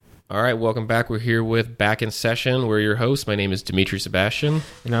All right, welcome back. We're here with Back in Session. We're your hosts. My name is Dimitri Sebastian.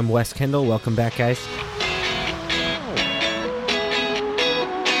 And I'm Wes Kendall. Welcome back, guys.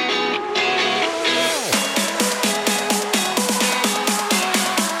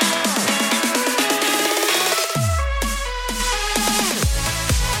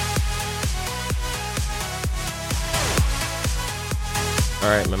 All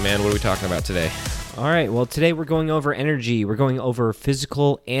right, my man, what are we talking about today? All right, well, today we're going over energy. We're going over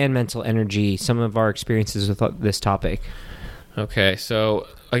physical and mental energy, some of our experiences with this topic. Okay, so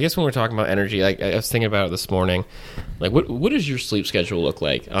I guess when we're talking about energy, like I was thinking about it this morning, like what does your sleep schedule look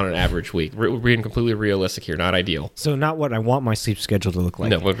like on an average week? We're being completely realistic here, not ideal. So not what I want my sleep schedule to look like.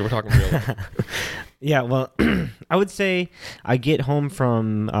 No, we're talking real. Yeah, well, I would say I get home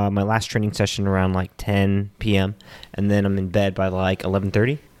from my last training session around like 10 p.m., and then I'm in bed by like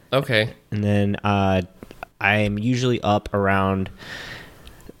 11:30. Okay. And then I'm usually up around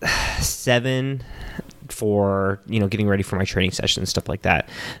 7 for, getting ready for my training session and stuff like that,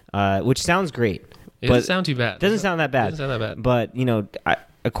 which sounds great. It doesn't sound too bad. Doesn't sound that bad. Doesn't sound that bad. But,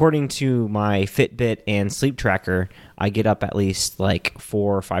 according to my Fitbit and sleep tracker, I get up at least like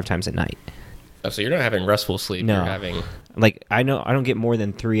 4 or 5 times at night. Oh, so you're not having restful sleep. No. You're having... Like, I don't get more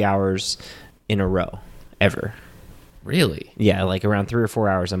than 3 hours in a row, ever. Really? Yeah, like around 3 or 4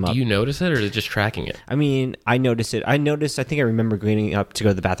 hours I'm up. Do you notice it, or is it just tracking it? I mean, I notice it. I think I remember getting up to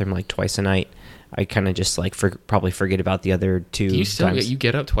go to the bathroom like twice a night. I kind of just like probably forget about the other 2 Do you still times. you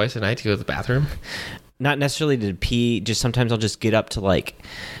get up twice a night to go to the bathroom? Not necessarily to pee, just sometimes I'll just get up to like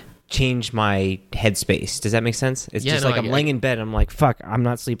change my headspace. Does that make sense? It's Yeah, just no, like I'm laying in bed, I'm like, fuck, I'm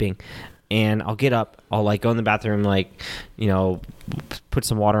not sleeping. And I'll get up, I'll like go in the bathroom, like, put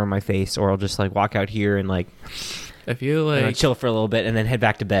some water on my face, or I'll just like walk out here and like I feel like chill for a little bit and then head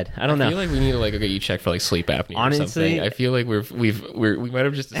back to bed. I don't know. I feel like we need to like go get you checked for like sleep apnea Honestly, or something. I feel like we might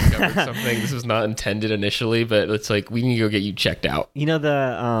have just discovered something. This was not intended initially, but it's like we need to go get you checked out. You know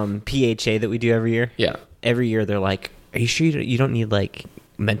the PHA that we do every year? Yeah. Every year they're like, are you sure you don't need like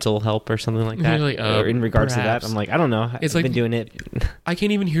mental help or something like that? Like, or in regards perhaps. to that, I'm like, I don't know. It's I've like been doing it. I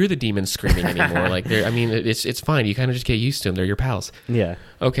can't even hear the demons screaming anymore. Like it's fine. You kind of just get used to them. They're your pals. Yeah.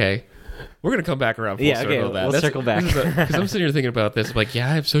 Okay. We're going to come back around full circle okay, to that. let's circle back. Because I'm sitting here thinking about this. I'm like, yeah,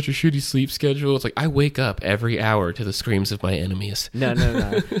 I have such a shitty sleep schedule. It's like I wake up every hour to the screams of my enemies. No.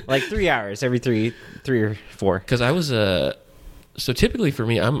 Like 3 hours every three or 4. Because I was so typically for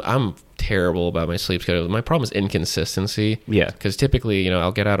me, I'm terrible about my sleep schedule. My problem is inconsistency. Yeah. Because typically,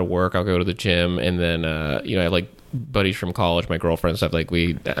 I'll get out of work, I'll go to the gym, and then, I have like buddies from college, my girlfriend and stuff. Like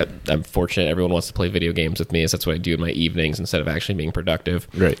I'm fortunate everyone wants to play video games with me, so that's what I do in my evenings instead of actually being productive.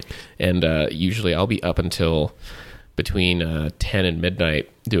 Right. And usually I'll be up until between 10 and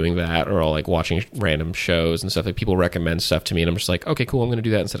midnight doing that, or I'll like watching random shows and stuff. Like people recommend stuff to me, and I'm just like, okay, cool, I'm going to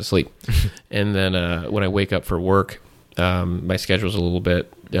do that instead of sleep. And then when I wake up for work, my schedule's a little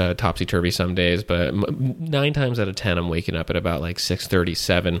bit topsy-turvy some days, but 9 times out of 10 I'm waking up at about like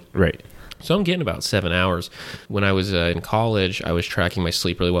 6:37. Right. So I'm getting about 7 hours. When I was in college, I was tracking my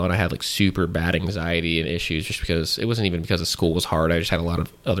sleep really well, and I had like super bad anxiety and issues just because it wasn't even because the school was hard. I just had a lot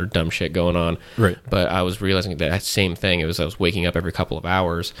of other dumb shit going on. Right. But I was realizing that same thing. I was waking up every couple of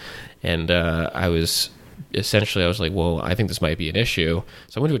hours, and I was like, well, I think this might be an issue.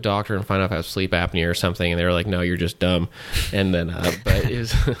 So I went to a doctor and found out if I have sleep apnea or something, and they were like, no, you're just dumb. And then, but it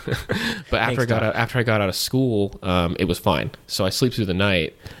was, but after I got out of school, it was fine. So I sleep through the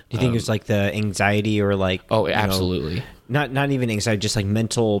night. Do you think it's like the anxiety or like... Oh, absolutely. Not even anxiety, just like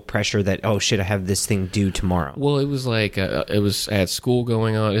mental pressure that, oh shit, I have this thing due tomorrow. Well, it was like, I had school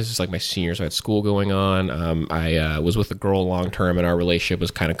going on. This is like my senior, so I had school going on. I was with a girl long term, and our relationship was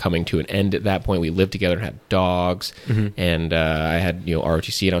kind of coming to an end at that point. We lived together and had dogs, and I had,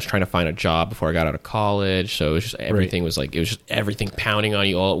 ROTC, and I was trying to find a job before I got out of college. So it was just, everything was like, it was just everything pounding on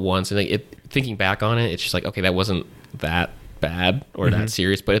you all at once. And like thinking back on it, it's just like, okay, that wasn't that bad or that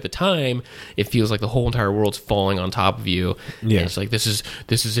serious, but at the time it feels like the whole entire world's falling on top of you. Yeah. And it's like this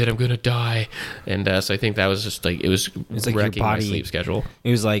is it, I'm gonna die. And so I think that was just like it was like wrecking your my body, sleep schedule.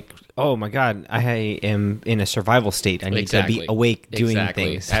 It was like, oh my god, I am in a survival state. I need to be awake doing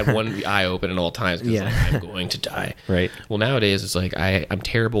things. I had one eye open at all times because like, I'm going to die. Right. Well, nowadays it's like I'm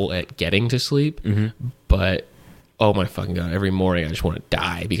terrible at getting to sleep, but oh my fucking god, every morning I just want to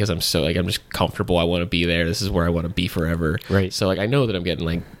die because I'm just comfortable. I want to be there. This is where I want to be forever. Right. So like I know that I'm getting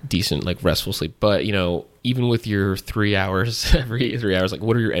like decent like restful sleep, but even with your 3 hours every 3 hours, like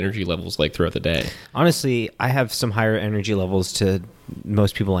what are your energy levels like throughout the day? Honestly, I have some higher energy levels to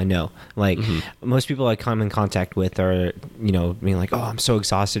most people I know. Like most people I come in contact with are, being like, oh, I'm so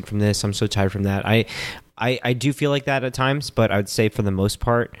exhausted from this, I'm so tired from that. I do feel like that at times, but I would say for the most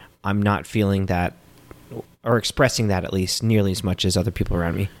part, I'm not feeling that or expressing that at least nearly as much as other people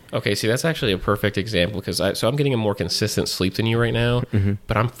around me. Okay, see, that's actually a perfect example because I'm getting a more consistent sleep than you right now,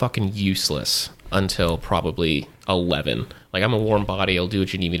 but I'm fucking useless until probably 11. Like, I'm a warm body. I'll do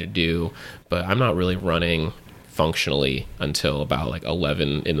what you need me to do, but I'm not really running functionally until about like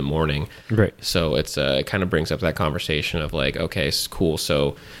 11 in the morning. Right. So it kind of brings up that conversation of like, okay, cool.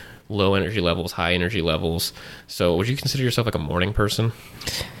 So low energy levels, high energy levels. So would you consider yourself like a morning person?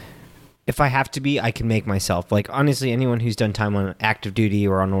 If I have to be, I can make myself. Like, honestly, anyone who's done time on active duty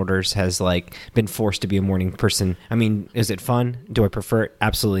or on orders has like been forced to be a morning person. I mean, is it fun? Do I prefer it?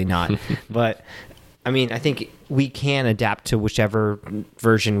 Absolutely not. But I mean, I think we can adapt to whichever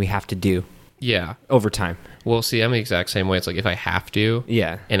version we have to do. Yeah. Over time. Well, see, I'm the exact same way. It's like if I have to,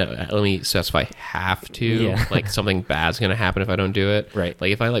 yeah, and let me specify have to, yeah. like something bad's gonna happen if I don't do it. Right.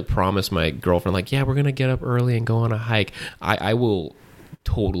 Like if I like promise my girlfriend, like, yeah, we're gonna get up early and go on a hike, I will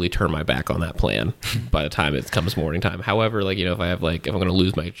totally turn my back on that plan by the time it comes morning time. However, like, you know, if I'm gonna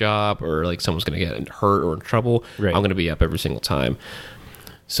lose my job or like someone's gonna get hurt or in trouble, right. I'm gonna be up every single time.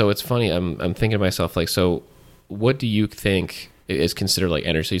 So it's funny. I'm thinking to myself, like, so what do you think is considered like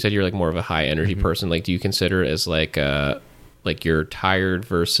energy? So you said you're like more of a high energy person. Like, do you consider it as like you're tired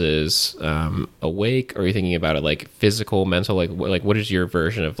versus awake, or are you thinking about it like physical, mental? Like what is your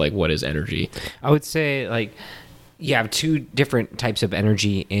version of like what is energy? I would say like you have two different types of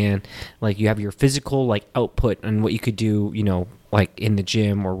energy, and like you have your physical like output and what you could do, you know, like in the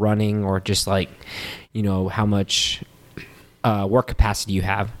gym or running or just like, you know, how much work capacity you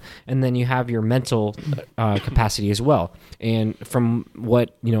have, and then you have your mental capacity as well. And from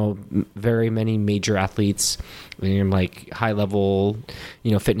what, you know, very many major athletes and like high level,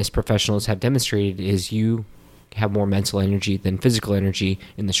 you know, fitness professionals have demonstrated is you have more mental energy than physical energy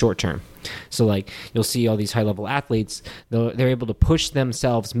in the short term. So like you'll see all these high level athletes, they're able to push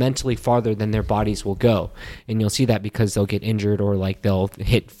themselves mentally farther than their bodies will go. And you'll see that because they'll get injured or like they'll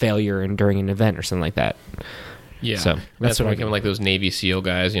hit failure during an event or something like that. Yeah, so that's what I mean. Like those Navy SEAL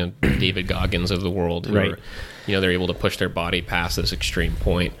guys, you know, David Goggins of the world, who right? Are, you know, they're able to push their body past this extreme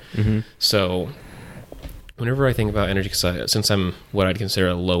point. So, whenever I think about energy, since I'm what I'd consider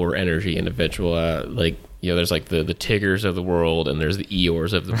a lower energy individual, like, you know, there's like the Tiggers of the world, and there's the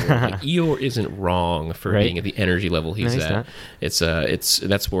Eeyores of the world. Like, Eeyore isn't wrong for being at the energy level he's at. Not. It's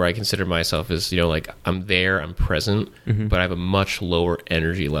that's where I consider myself as, you know, like I'm there, I'm present, but I have a much lower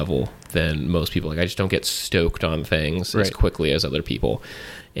energy level than most people. Like I just don't get stoked on things as quickly as other people.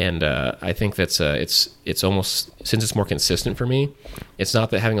 And I think that's it's almost, since it's more consistent for me, it's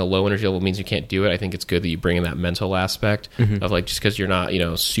not that having a low energy level means you can't do it. I think it's good that you bring in that mental aspect of like, just because you're not, you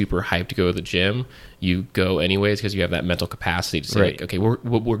know, super hyped to go to the gym, you go anyways because you have that mental capacity to say, like, okay,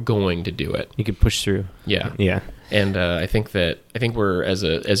 we're going to do it. You can push through. Yeah. Yeah. And I think we're as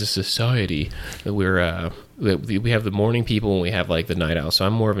a society, we have the morning people and we have like the night owl. So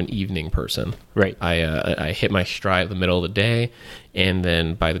I'm more of an evening person. Right. I hit my stride at the middle of the day, and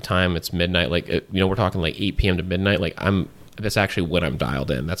then by the time it's midnight, like, you know, we're talking like 8 p.m. to midnight. Like that's actually when I'm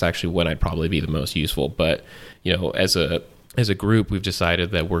dialed in. That's actually when I'd probably be the most useful. But, you know, as a group, we've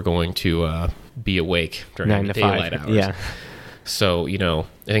decided that we're going to be awake during 9 to daylight 5. hours. Yeah. So, you know,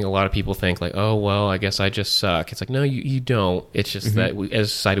 I think a lot of people think like, oh, well, I guess I just suck. It's like, no, you don't. It's just that as a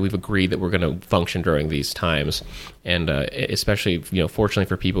society, we've agreed that we're going to function during these times. And especially, you know, fortunately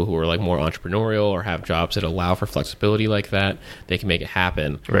for people who are like more entrepreneurial or have jobs that allow for flexibility like that, they can make it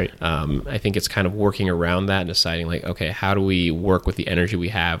happen. Right. I think it's kind of working around that and deciding like, okay, how do we work with the energy we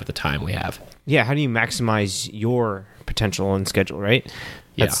have at the time we have? Yeah. How do you maximize your potential and schedule, right?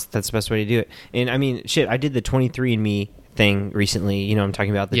 That's the best way to do it. And I mean, shit, I did the 23andMe thing recently, you know, I'm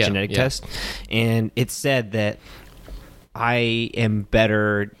talking about the genetic test, and it said that I am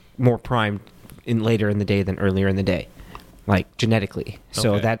more primed later in the day than earlier in the day, like genetically.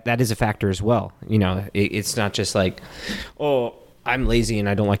 So that is a factor as well. You know, it's not just like, oh, I'm lazy and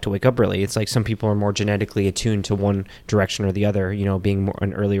I don't like to wake up early. It's like some people are more genetically attuned to one direction or the other, you know, being more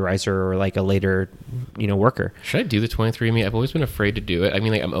an early riser or like a later, you know, worker. Should I do the 23andMe? I've always been afraid to do it. I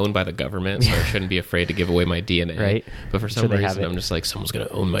mean, like, I'm owned by the government, so I shouldn't be afraid to give away my DNA. Right. But for some reason, I'm just like, someone's going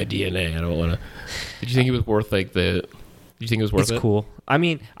to own my DNA. I don't want to. Did you think it was worth like Did you think it was worth it? It's cool. I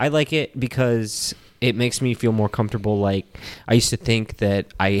mean, I like it because it makes me feel more comfortable. Like, I used to think that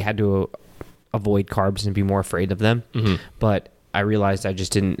I had to avoid carbs and be more afraid of them. But I realized I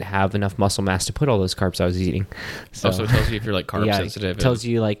just didn't have enough muscle mass to put all those carbs I was eating. So it tells you if you're like carb sensitive. It tells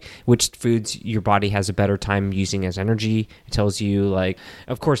you like which foods your body has a better time using as energy. It tells you like,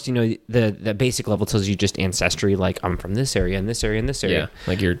 of course, you know, the basic level tells you just ancestry, like I'm from this area and this area and this area. Yeah,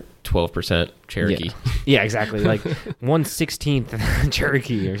 like you're 12% Cherokee. Yeah, exactly. Like 1/16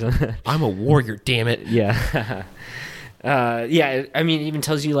 Cherokee or something. I'm a warrior, damn it. Yeah. Yeah, I mean, it even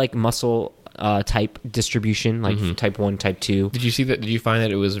tells you like muscle type distribution, like type 1, type 2. Did you see that? Did you find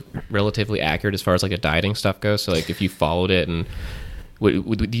that it was relatively accurate as far as like the dieting stuff goes? So like if you followed it, and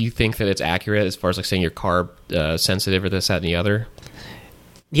do you think that it's accurate as far as like saying you're carb sensitive or this, that, and the other?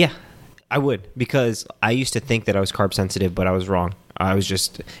 Yeah, I would, because I used to think that I was carb sensitive, but I was wrong. I was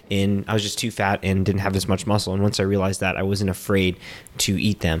just too fat and didn't have as much muscle. And once I realized that, I wasn't afraid to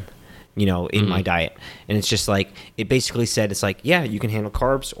eat them, you know, in my diet. And it's just like, it basically said, it's like, yeah, you can handle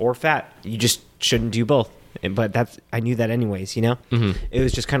carbs or fat. You just shouldn't do both. But I knew that anyways, you know? It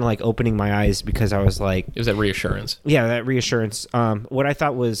was just kind of like opening my eyes, because I was like... It was that reassurance. Yeah, that reassurance. What I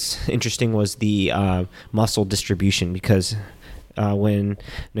thought was interesting was the muscle distribution, because when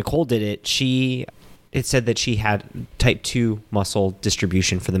Nicole did it, it said that she had type 2 muscle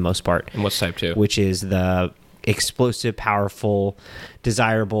distribution for the most part. And what's type 2? Which is the explosive, powerful,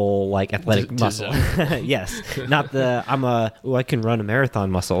 desirable, like athletic muscle. Yes. Not the I can run a marathon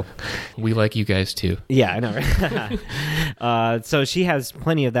muscle. We like you guys too. Yeah, I know, right? So she has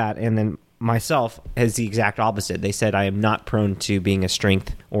plenty of that, and then myself has the exact opposite. They said I am not prone to being a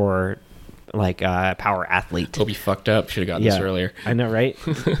strength or like a power athlete. Hope you fucked up. Should have gotten this earlier. I know, right?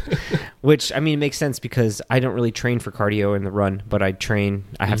 Which, I mean, makes sense, because I don't really train for cardio in the run, but I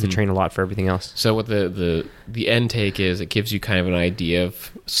have to train a lot for everything else. So what the end take is, it gives you kind of an idea of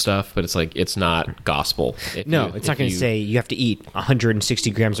stuff, but it's like, it's not gospel. It's not going to say you have to eat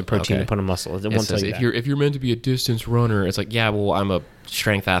 160 grams of protein to put on muscle. It won't tell you that. If you're meant to be a distance runner, it's like, yeah, well, I'm a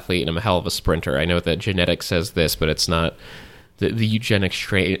strength athlete and I'm a hell of a sprinter. I know that genetics says this, but it's not. The eugenics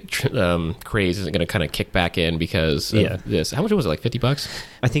craze isn't going to kind of kick back in because of this. How much was it? Like $50?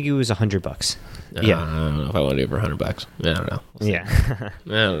 I think it was $100. Yeah, I don't know if I want to do it for $100. I don't know. Yeah, I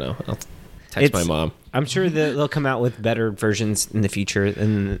don't know. I'll text my mom. I'm sure that they'll come out with better versions in the future,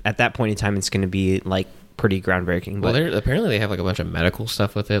 and at that point in time, it's going to be like pretty groundbreaking. Well, apparently they have like a bunch of medical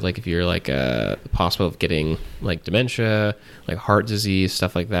stuff with it. Like if you're like possible of getting like dementia, like heart disease,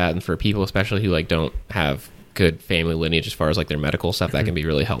 stuff like that, and for people especially who like don't have good family lineage as far as like their medical stuff, that can be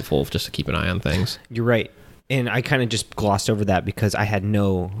really helpful just to keep an eye on things. You're right. And I kind of just glossed over that because I had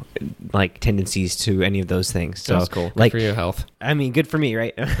no like tendencies to any of those things. So that's cool. Good like for your health. I mean, good for me,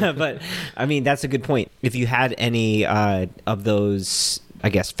 right? But I mean, that's a good point. If you had any of those, I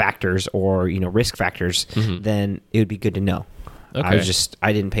guess, factors or, you know, risk factors, then it would be good to know. Okay.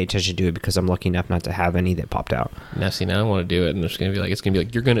 I didn't pay attention to it because I'm lucky enough not to have any that popped out. Now, see, now I want to do it, and it's gonna be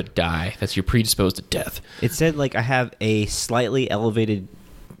like you're gonna die. That's you're predisposed to death. It said like I have a slightly elevated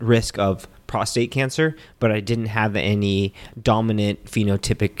risk of prostate cancer, but I didn't have any dominant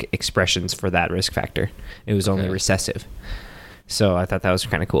phenotypic expressions for that risk factor. It was only recessive. So I thought that was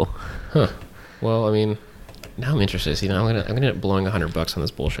kind of cool. Huh. Well, I mean, now I'm interested. See, now I'm gonna end up blowing $100 on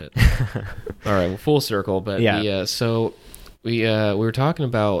this bullshit. All right, well, full circle, but so. We were talking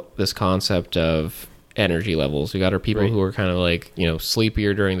about this concept of energy levels. We got our people who are kind of like, you know,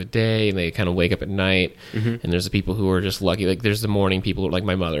 sleepier during the day and they kind of wake up at night. And there's the people who are just lucky. Like there's the morning people, like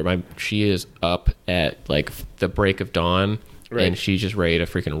my mother. She is up at like the break of dawn and she's just ready to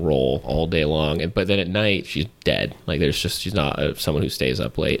freaking roll all day long. But then at night she's dead. Like she's not someone who stays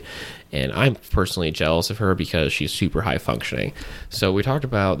up late. And I'm personally jealous of her because she's super high functioning. So we talked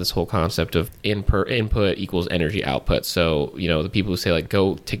about this whole concept of input equals energy output. So, you know, the people who say like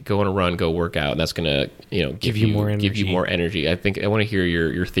go on a run, go work out, and that's going to, you know, give you more energy. I want to hear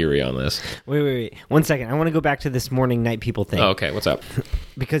your theory on this. Wait. 1 second. I want to go back to this morning night people thing. Oh, okay. What's up?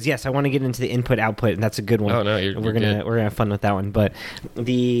 Because yes, I want to get into the input output, and that's a good one. Oh no, we're gonna have fun with that one. But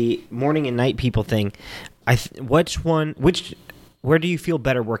the morning and night people thing, where do you feel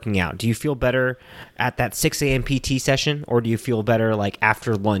better working out? Do you feel better at that 6 a.m. PT session, or do you feel better like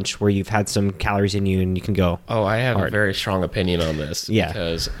after lunch where you've had some calories in you and you can go? Oh, I have a very strong opinion on this. Yeah.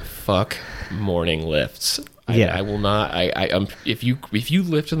 Because fuck morning lifts. I will not. If you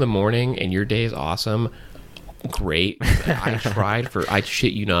lift in the morning and your day is awesome, great. I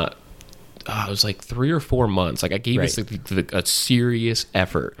shit you not. It was like 3 or 4 months. Like I gave this a serious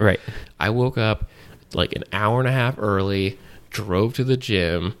effort. Right. I woke up like an hour and a half early, drove to the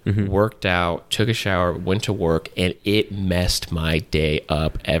gym, worked out, took a shower, went to work, and it messed my day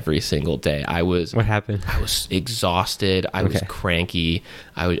up every single day. What happened? I was exhausted. I was cranky.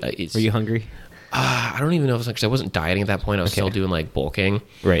 Were you hungry? I don't even know if it's like, 'cause I wasn't dieting at that point. I was still doing like bulking.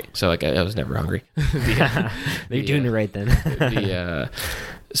 Right. So like I was never hungry. They're doing it right then.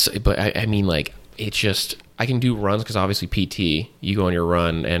 But I mean, like, it's just, I can do runs because obviously PT, you go on your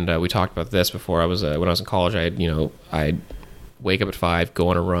run, and we talked about this before. I was when I was in college, I'd wake up at 5, go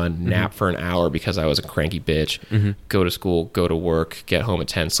on a run, nap for an hour because I was a cranky bitch, go to school, go to work, get home at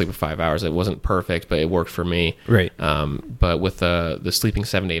 10, sleep for 5 hours. It wasn't perfect, but it worked for me. Right. But with the sleeping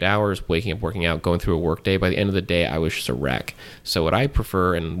 7 to 8 hours, waking up, working out, going through a work day, by the end of the day, I was just a wreck. So what I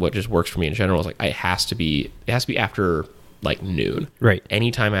prefer and what just works for me in general is like, it has to be after like noon. Right.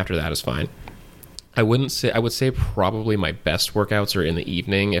 Anytime after that is fine. I would say probably my best workouts are in the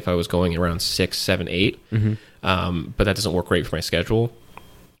evening if I was going around 6, 7, 8. But that doesn't work great for my schedule.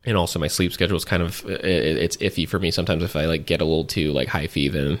 And also my sleep schedule is kind of, it's iffy for me sometimes. If I like get a little too like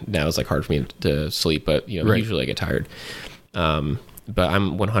hyphy, then now it's like hard for me to sleep, but usually I get tired. But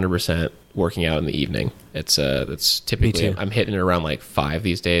I'm 100% working out in the evening. It's typically, I'm hitting it around like 5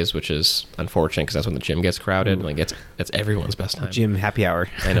 these days, which is unfortunate because that's when the gym gets crowded. And like that's everyone's best time. Gym happy hour.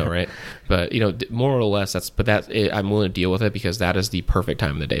 I know, right? But more or less, I'm willing to deal with it because that is the perfect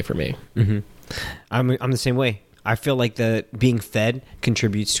time of the day for me. I'm the same way. I feel like the being fed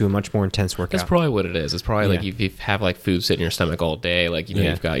contributes to a much more intense workout. That's probably what it is. It's probably like if you have like food sitting in your stomach all day, like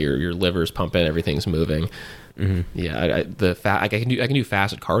you've got your liver's pumping, everything's moving. Yeah, I can do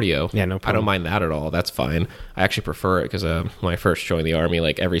fasted cardio. Yeah, no problem. I don't mind that at all. That's fine. I actually prefer it because when I first joined the army,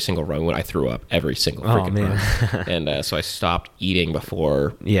 like every single run, when I threw up every single freaking run, and so I stopped eating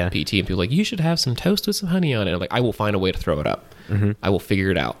before PT. And people were like, you should have some toast with some honey on it. I'm like, I will find a way to throw it up. I will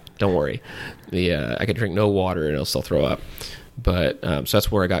figure it out. Don't worry. I could drink no water and it'll still throw up. But so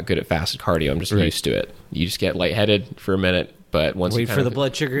that's where I got good at fasted cardio. I'm just used to it. You just get lightheaded for a minute. But once wait for the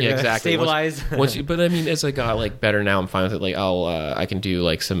blood sugar to stabilize. But I mean, as I got like better now, I'm fine with it. Like, I can do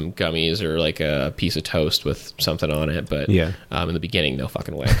like some gummies or like a piece of toast with something on it. But in the beginning, no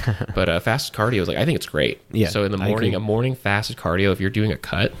fucking way. But fasted cardio is like, I think it's great. Yeah. So in the morning, a morning fasted cardio, if you're doing a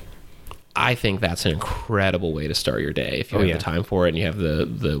cut, I think that's an incredible way to start your day. If you have the time for it and you have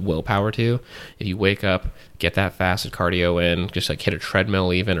the willpower to. If you wake up, get that fasted cardio in, just like hit a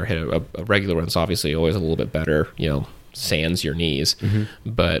treadmill even, or hit a regular one. It's obviously always a little bit better, sans your knees.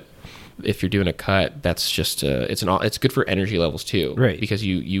 But if you're doing a cut, that's just it's good for energy levels too, right? Because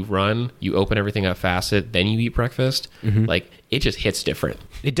you run, you open everything up fasted, then you eat breakfast. Like it just hits different.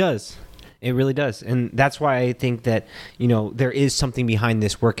 It does. It really does. And that's why I think that, there is something behind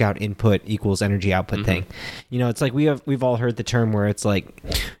this workout input equals energy output thing. It's like we've all heard the term where it's like,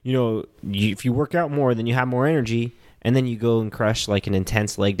 if you work out more, then you have more energy. And then you go and crush like an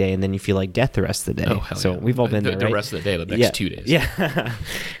intense leg day, and then you feel like death the rest of the day. Oh, hell so we've all been there, right? The rest of the day, the next 2 days. Yeah,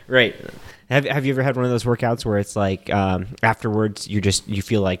 right. Have you ever had one of those workouts where it's like afterwards you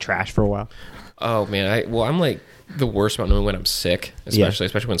feel like trash for a while? Oh man, I'm like the worst about knowing when I'm sick, especially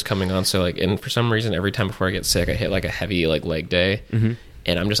when it's coming on. So like, and for some reason, every time before I get sick, I hit like a heavy like leg day.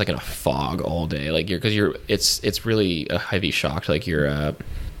 And I'm just like in a fog all day, like it's really a heavy shock to like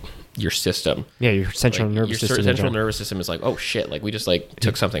your system. Yeah, your central nervous system. Your central nervous system is like, oh shit, like we just like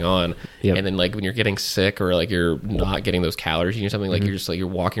took something on. And then like when you're getting sick or like you're not getting those calories or something, like you're just like you're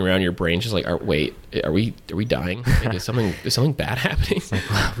walking around, your brain's just like, wait, are we dying? Like, is something bad happening? It's like,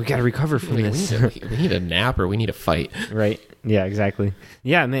 wow, we got to recover from this. We need a nap or we need a fight. Right. Yeah, exactly.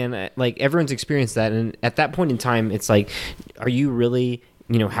 Yeah, man, like everyone's experienced that, and at that point in time it's like, are you really,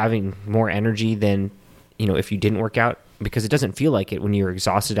 having more energy than, if you didn't work out? Because it doesn't feel like it when you're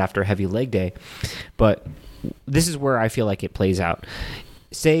exhausted after a heavy leg day. But this is where I feel like it plays out.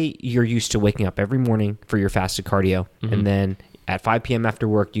 Say you're used to waking up every morning for your fasted cardio, and then at 5 p.m. after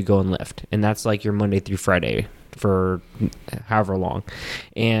work, you go and lift. And that's like your Monday through Friday for however long.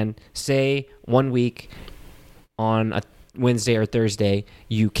 And say 1 week on a Wednesday or Thursday,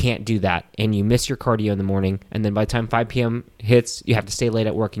 you can't do that, and you miss your cardio in the morning, and then by the time 5 p.m. hits, you have to stay late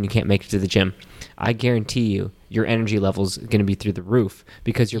at work and you can't make it to the gym. I guarantee you, your energy level's going to be through the roof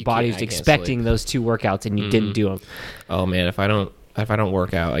because your body's expecting those 2 workouts and you didn't do them. Oh man, if I don't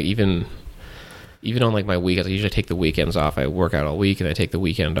work out, like even on like my weekends, I usually take the weekends off. I work out all week and I take the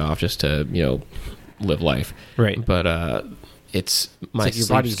weekend off just to live life. Right. But it's my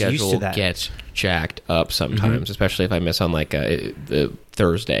sleep schedule gets jacked up sometimes, especially if I miss on like the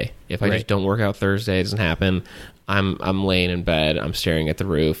Thursday. If I just don't work out Thursday, it doesn't happen. I'm laying in bed, I'm staring at the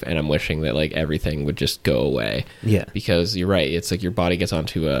roof, and I'm wishing that like everything would just go away. Yeah. Because you're right, it's like your body gets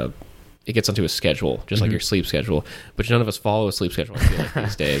onto it gets onto a schedule, just like your sleep schedule. But none of us follow a sleep schedule, I feel like,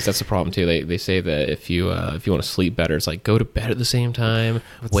 these days. That's the problem too. They say that if you want to sleep better, it's like go to bed at the same time,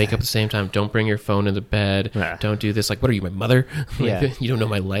 wake up at the same time. Don't bring your phone into bed. Don't do this. Like, what are you, my mother? Like, you don't know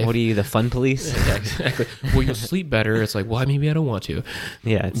my life. What are you, the fun police? Yeah, exactly. Well, you'll sleep better. It's like, well, maybe I don't want to.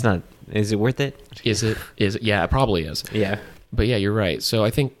 Yeah, it's not. Is it worth it? Is it? Yeah, it probably is. Yeah. But yeah, you're right. So I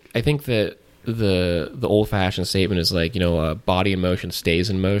think that the old fashioned statement is like, body in motion stays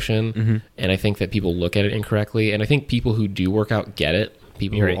in motion. And I think that people look at it incorrectly. And I think people who do work out get it.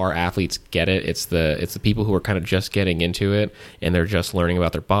 People who are athletes get it. It's the people who are kind of just getting into it and they're just learning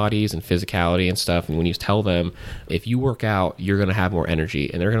about their bodies and physicality and stuff. And when you tell them, if you work out, you're going to have more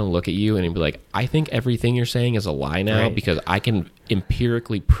energy, and they're going to look at you and be like, I think everything you're saying is a lie now because I can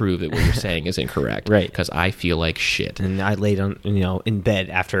empirically prove that what you're saying is incorrect. Right. Because I feel like shit. And I laid on, in bed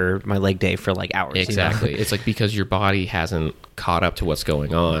after my leg day for like hours. Exactly. It's like because your body hasn't caught up to what's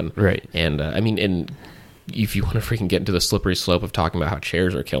going on. Right. And and if you want to freaking get into the slippery slope of talking about how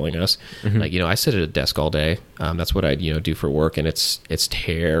chairs are killing us, like, I sit at a desk all day. That's what I, do for work. And it's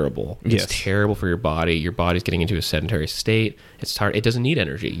terrible. It's terrible for your body. Your body's getting into a sedentary state. It's hard. It doesn't need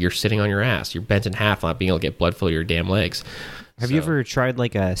energy. You're sitting on your ass. You're bent in half, not being able to get blood flow to your damn legs. Have you ever tried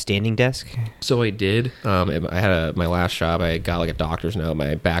like a standing desk? So I did. I had my last job. I got like a doctor's note.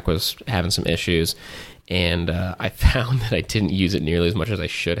 My back was having some issues. And I found that I didn't use it nearly as much as I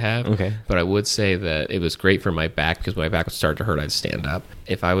should have. Okay. But I would say that it was great for my back because when my back would start to hurt, I'd stand up.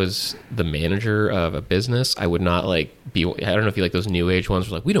 If I was the manager of a business, I would not be, I don't know if you like those new age ones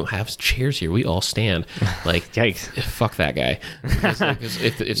where like, we don't have chairs here. We all stand. Like, Yikes. Fuck that guy. Because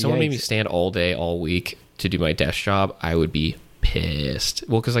if someone made me stand all day, all week to do my desk job, I would be pissed.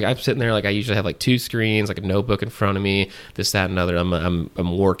 Well, because like I'm sitting there, like I usually have like two screens, like a notebook in front of me, this, that, and another.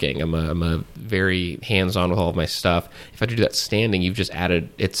 I'm working. I'm a very hands-on with all of my stuff. If I do that standing, you've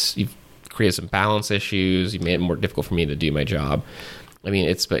you've created some balance issues. You've made it more difficult for me to do my job. I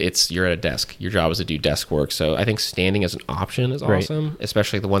mean, you're at a desk. Your job is to do desk work. So I think standing as an option is awesome,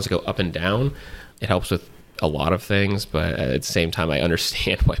 especially the ones that go up and down. It helps with a lot of things, but at the same time, I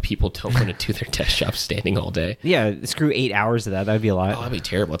understand why people don't want to do their desk job standing all day. Yeah, screw 8 hours of that. That'd be a lot. Oh, that'd be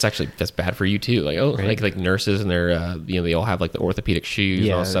terrible. That's bad for you too. Like, like nurses and their, they all have like the orthopedic shoes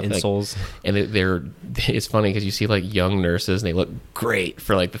and all stuff. Insoles. And it's funny because you see like young nurses and they look great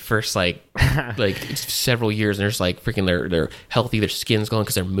for like the first like several years, and they're just like freaking, they're healthy, their skin's glowing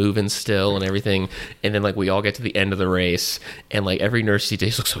because they're moving still and everything. And then like we all get to the end of the race, and like every nurse you see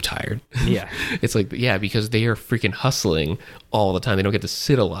looks so tired. Yeah, it's like because they are freaking hustling all the time. They don't get to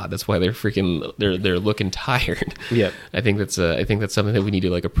sit a lot. That's why they're freaking they're looking tired. Yeah, I think that's something that we need to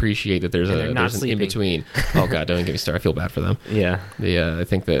like appreciate, that there's an in between. Oh god, don't even get me started. I feel bad for them. Yeah,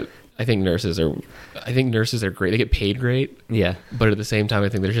 I think nurses are great. They get paid great. Yeah. But at the same time, I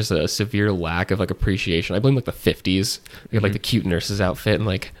think there's just a severe lack of like appreciation. I blame like the 50s. You have like the cute nurse's outfit and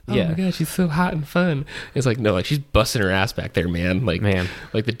like, oh my god, she's so hot and fun. It's like, no, like she's busting her ass back there, man. Like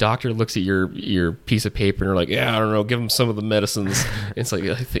the doctor looks at your piece of paper and they're like, yeah, I don't know, give him some of the medicines. It's like,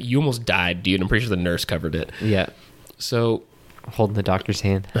 you almost died, dude. I'm pretty sure the nurse covered it. Yeah. So holding the doctor's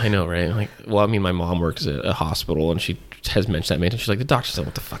hand. I know, right? Like, well, I mean, my mom works at a hospital and she has mentioned that many times. She's like, the doctors don't know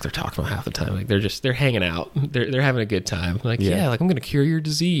what the fuck they're talking about half the time. Like, they're hanging out. They're having a good time. Like, like I'm gonna cure your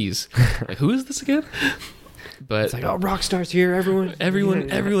disease. Like, who is this again? But it's like, oh, rock stars here, everyone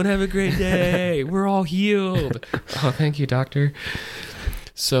have a great day. We're all healed. Oh, thank you, doctor.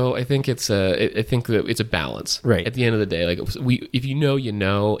 So I think it's a balance, right? At the end of the day, like if you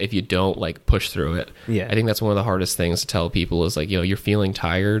know, if you don't, like push through it. Yeah, I think that's one of the hardest things to tell people is like, you're feeling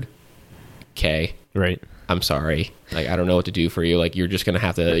tired. Okay, right. I'm sorry. Like, I don't know what to do for you. Like, you're gonna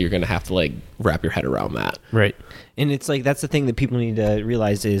have to like wrap your head around that, right? And it's like that's the thing that people need to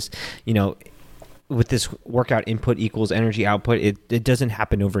realize is, with this workout input equals energy output, it doesn't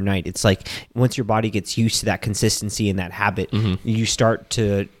happen overnight. It's like once your body gets used to that consistency and that habit, you start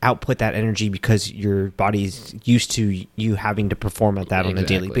to output that energy because your body's used to you having to perform at that on a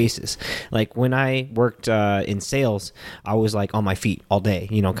daily basis. Like when I worked in sales, I was like on my feet all day,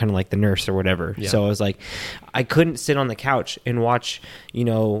 kind of like the nurse or whatever. Yeah. So I was like, I couldn't sit on the couch and watch,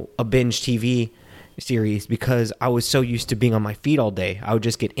 a binge TV series because I was so used to being on my feet all day. I would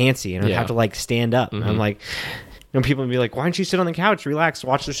just get antsy and I'd have to like stand up. And I'm like, know, people would be like, why don't you sit on the couch, relax,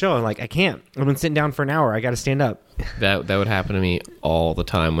 watch the show? I'm like, I can't. I've been sitting down for an hour. I got to stand up. That would happen to me all the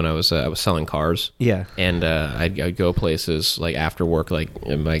time when I was selling cars. Yeah. And I'd go places like after work, like,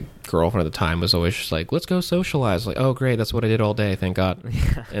 and my girlfriend at the time was always just like, let's go socialize. Like, oh great, that's what I did all day, thank God.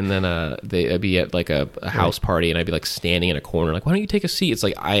 Yeah. And then I'd be at like a house party, and I'd be like standing in a corner, like, why don't you take a seat? It's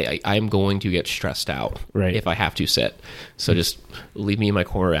like I'm going to get stressed out if I have to sit. So just leave me in my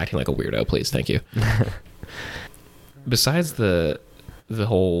corner acting like a weirdo, please. Thank you. Besides the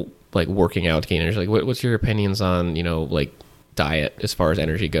whole like working out to gain energy, like what's your opinions on, you know, like diet as far as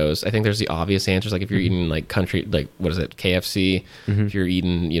energy goes? I think there's the obvious answers, like if you're eating like country, like what is it, KFC, if you're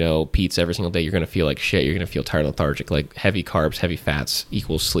eating, you know, pizza every single day, you're gonna feel like shit, you're gonna feel tired, lethargic. Like heavy carbs, heavy fats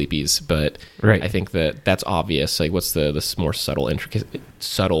equals sleepies. But I think that's obvious. Like what's the more subtle, intricate,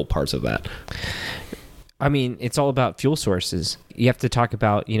 subtle parts of that? I mean, it's all about fuel sources. You have to talk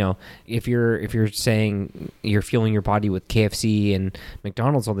about, you know, if you're saying you're fueling your body with KFC and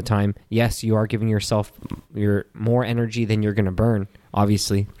McDonald's all the time, yes, you are giving yourself more energy than you're going to burn,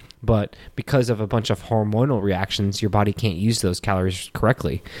 obviously. But because of a bunch of hormonal reactions, your body can't use those calories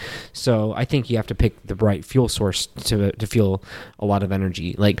correctly. So I think you have to pick the right fuel source to fuel a lot of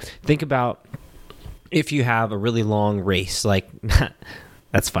energy. Like, think about if you have a really long race, like...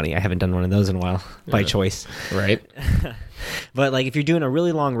 That's funny. I haven't done one of those in a while by choice. Right. But like if you're doing a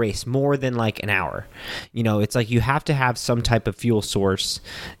really long race, more than like an hour, you know, it's like you have to have some type of fuel source,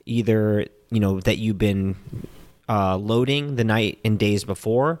 either, you know, that you've been loading the night and days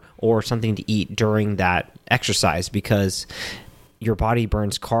before, or something to eat during that exercise, because your body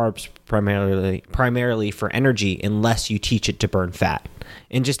burns carbs primarily for energy unless you teach it to burn fat.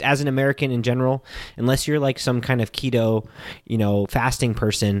 And just as an American in general, unless you're like some kind of keto, you know, fasting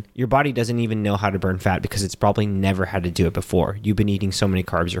person, your body doesn't even know how to burn fat because it's probably never had to do it before. You've been eating so many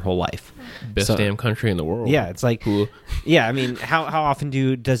carbs your whole life. Best damn country in the world. Yeah, it's like, cool. Yeah, I mean, how often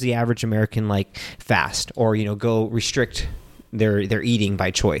does the average American like fast or, you know, go restrict their eating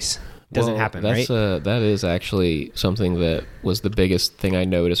by choice? Doesn't happen, right? That is actually something that was the biggest thing I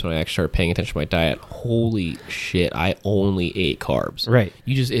noticed when I actually started paying attention to my diet. Holy shit, I only ate carbs. Right.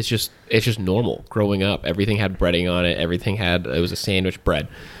 It's just normal. Growing up, everything had breading on it. It was a sandwich, bread.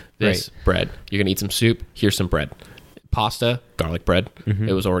 Bread. You're going to eat some soup, here's some bread. Pasta, garlic bread.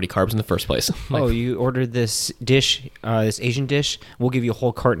 It was already carbs in the first place. Like, oh, you ordered this dish, this Asian dish, we'll give you a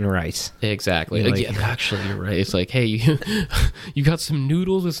whole carton of rice. Exactly. Yeah, actually, you're right. It's like, hey, you got some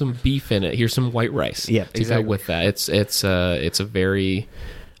noodles with some beef in it. Here's some white rice. Yeah, exactly. Go with that. It's a very...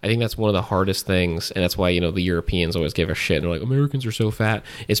 I think that's one of the hardest things, and that's why, you know, the Europeans always give a shit. And they're like, Americans are so fat.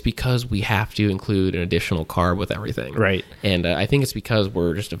 It's because we have to include an additional carb with everything. Right. And I think it's because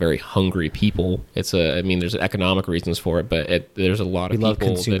we're just a very hungry people. I mean, there's economic reasons for it, but there's a lot of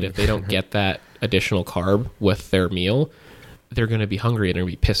people that if they don't get that additional carb with their meal, they're going to be hungry and they're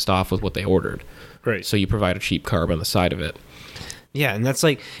going to be pissed off with what they ordered. Right. So you provide a cheap carb on the side of it. Yeah, and that's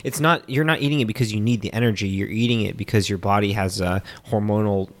like, you're not eating it because you need the energy. You're eating it because your body has a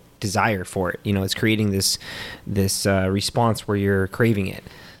hormonal desire for it. You know, it's creating this response where you're craving it.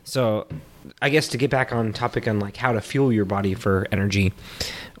 So I guess to get back on topic on like how to fuel your body for energy,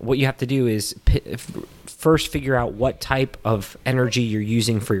 what you have to do is first figure out what type of energy you're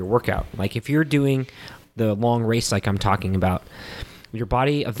using for your workout. Like if you're doing the long race like I'm talking about, your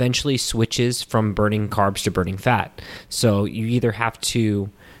body eventually switches from burning carbs to burning fat. So you either have to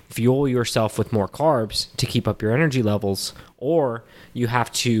fuel yourself with more carbs to keep up your energy levels, or you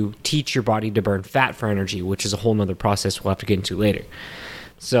have to teach your body to burn fat for energy, which is a whole nother process we'll have to get into later.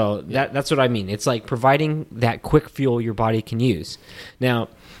 So that's what I mean. It's like providing that quick fuel your body can use. Now,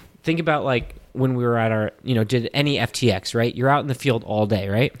 think about like when we were at our, you know, did any FTX, right? You're out in the field all day,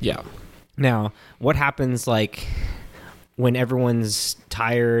 right? Yeah. Now, what happens like when everyone's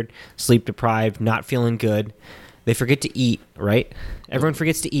tired, sleep deprived, not feeling good? They forget to eat, right? Everyone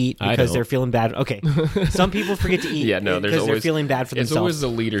forgets to eat because they're feeling bad. Okay. Some people forget to eat because they're feeling bad for themselves. It's always the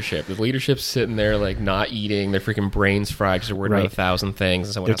leadership. The leadership's sitting there like not eating. Their freaking brains fried because they're worried about 1,000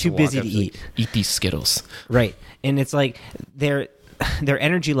 things. And they're too busy to eat. Eat these Skittles. Right. And it's like their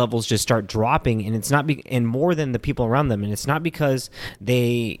energy levels just start dropping, and it's not and more than the people around them, and it's not because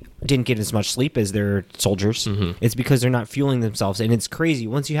they didn't get as much sleep as their soldiers. It's because they're not fueling themselves. And it's crazy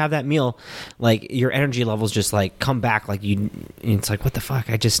once you have that meal, like your energy levels just like come back, like it's like, what the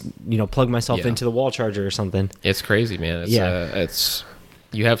fuck, I just, you know, plug myself into the wall charger or something. It's crazy, man. It's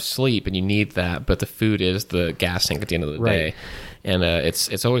you have sleep and you need that, but the food is the gas tank at the end of the day. And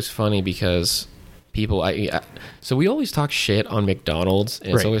it's always funny because people, so we always talk shit on McDonald's, and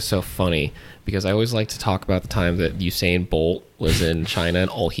it's Right. always so funny because I always like to talk about the time that Usain Bolt was in China and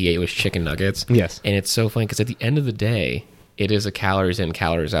all he ate was chicken nuggets. Yes. And it's so funny because at the end of the day, it is a calories in,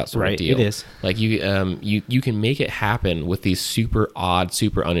 calories out sort of Right, deal. it is. Like you can make it happen with these super odd,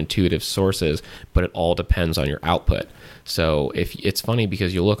 super unintuitive sources, but it all depends on your output. So if it's funny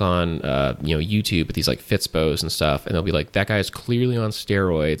because you look on YouTube at these like Fitspos and stuff, and they'll be like, that guy's clearly on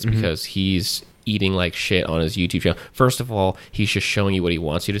steroids because he's eating like shit on his YouTube channel. First of all, he's just showing you what he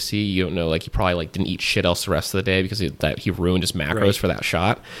wants you to see. You don't know, like he probably like didn't eat shit else the rest of the day because he ruined his macros Right. for that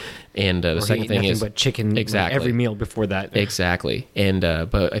shot. And the Or second he ate thing nothing is but chicken exactly every meal before that. Exactly. And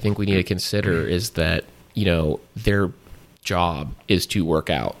but I think we need to consider is that, their job is to work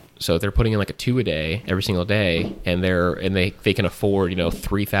out. So if they're putting in like a 2 a day every single day, and they can afford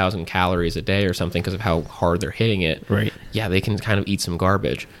 3,000 calories a day or something because of how hard they're hitting it. Right. Yeah, they can kind of eat some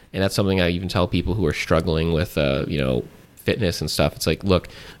garbage, and that's something I even tell people who are struggling with fitness and stuff. It's like, look,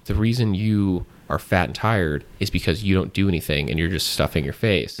 the reason you are fat and tired is because you don't do anything and you're just stuffing your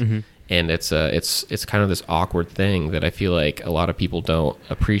face. And it's kind of this awkward thing that I feel like a lot of people don't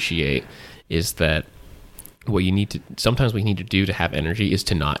appreciate, is that what sometimes we need to do to have energy is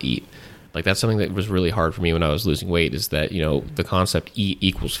to not eat. Like that's something that was really hard for me when I was losing weight, is that, the concept eat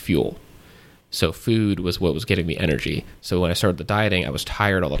equals fuel. So food was what was getting me energy. So when I started the dieting, I was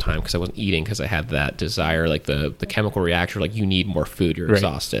tired all the time because I wasn't eating, because I had that desire, like the chemical reaction, like you need more food, you're Right.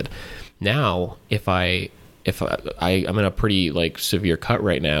 exhausted. Now, if I'm in a pretty like severe cut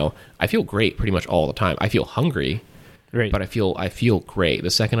right now, I feel great pretty much all the time. I feel hungry, Right. but I feel great.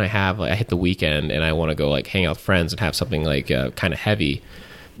 The second I hit the weekend and I want to go like hang out with friends and have something like kind of heavy,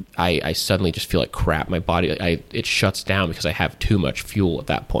 I suddenly just feel like crap. My body, it shuts down because I have too much fuel at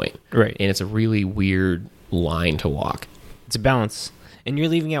that point. Right. And it's a really weird line to walk. It's a balance. And you're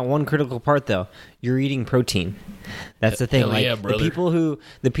leaving out one critical part, though. You're eating protein. That's the thing. Hell Like yeah, brother.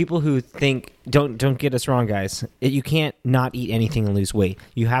 the people who think, don't get us wrong, guys. You can't not eat anything and lose weight.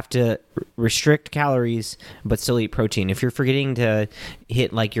 You have to restrict calories, but still eat protein. If you're forgetting to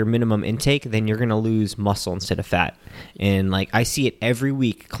hit like your minimum intake, then you're gonna lose muscle instead of fat. And like I see it every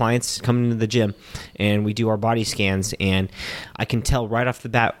week. Clients come into the gym, and we do our body scans, and I can tell right off the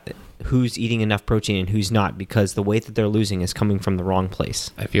bat who's eating enough protein and who's not, because the weight that they're losing is coming from the wrong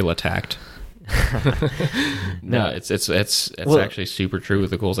place. I feel attacked. No, it's Well, actually super true with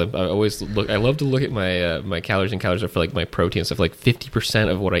the goals. I love to look at my calories and calories for like my protein stuff. Like 50%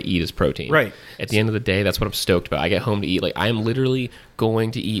 of what I eat is protein. Right. At the end of the day, that's what I'm stoked about. I get home to eat. Like I am literally going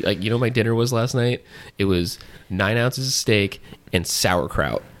to eat. Like my dinner was last night. It was 9 ounces of steak and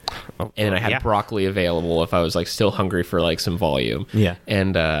sauerkraut. And I had Yeah. broccoli available if I was like still hungry for like some volume. Yeah.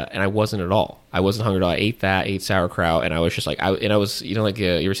 And I wasn't at all. I wasn't hungry at all. I ate sauerkraut, and I was just like, you ever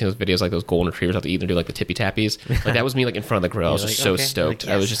seen those videos like those golden retrievers have to eat and do like the tippy tappies? Like that was me like in front of the grill. I was You're just like, so okay. stoked.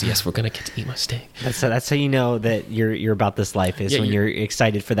 Like, I was yes. just, yes, we're gonna get to eat my steak. That's how you know that you're about this life, is Yeah, when you're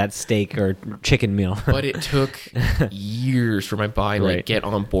excited for that steak or chicken meal. But it took years for my body to like Right. get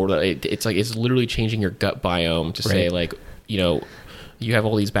on board. It's literally changing your gut biome to say Right. like, you have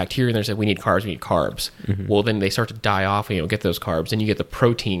all these bacteria in there, say we need carbs. Well, then they start to die off and you don't get those carbs. And you get the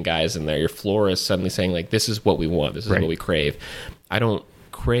protein guys in there. Your flora is suddenly saying like, this is what we want. This is Right. what we crave. I don't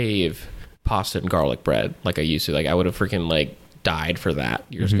crave pasta and garlic bread like I used to. Like I would have freaking like died for that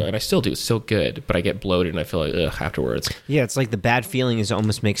years ago, and I still do. It's still good, but I get bloated and I feel like ugh afterwards. Yeah, it's like the bad feeling is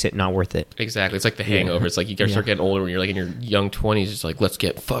almost makes it not worth it. Exactly. It's like the hangover. It's like you start getting older when you're like in your young 20s. It's like, let's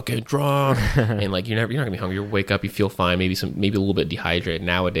get fucking drunk. And like you're not gonna be hungry. You wake up, you feel fine, maybe a little bit dehydrated.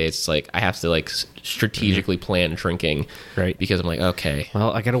 Nowadays it's like I have to like strategically plan drinking. Right. Because I'm like, okay.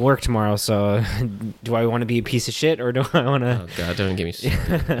 Well, I got to work tomorrow, so do I want to be a piece of shit, or do I want to? Oh god, don't get me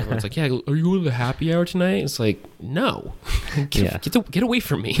started. Everyone's like, yeah, are you going to the happy hour tonight? It's like, no. Yeah. Get away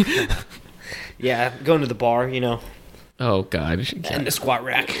from me. Yeah, going to the bar, Oh god. and the squat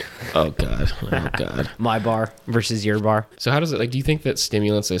rack. Oh god. Oh god. My bar versus your bar. So how does it, like, do you think that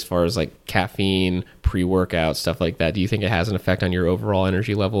stimulants, as far as like caffeine, pre-workout, stuff like that, do you think it has an effect on your overall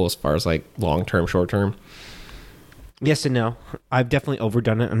energy level as far as like long-term, short-term? Yes and no. I've definitely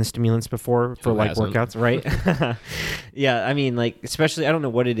overdone it on the stimulants before for Who like hasn't? workouts, right? Yeah, I mean, like, especially, I don't know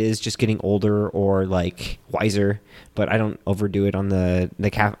what it is, just getting older or like wiser, but I don't overdo it on the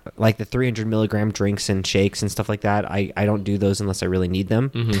like the 300 milligram drinks and shakes and stuff like that. I don't do those unless I really need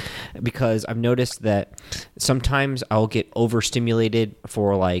them, because I've noticed that sometimes I'll get overstimulated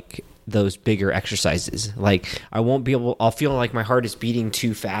for like those bigger exercises. Like I'll feel like my heart is beating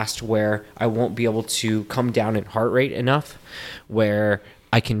too fast, where I won't be able to come down in heart rate enough, where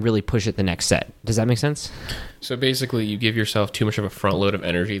I can really push it the next set. Does that make sense? So basically, you give yourself too much of a front load of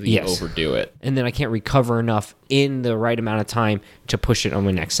energy that you overdo it. And then I can't recover enough in the right amount of time to push it on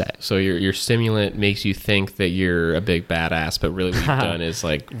my next set. So your stimulant makes you think that you're a big badass, but really what you've done is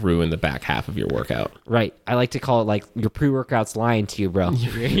like ruin the back half of your workout. Right. I like to call it like your pre-workout's lying to you, bro.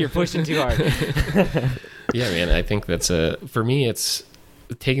 You're pushing too hard. Yeah, man. I think that's for me, it's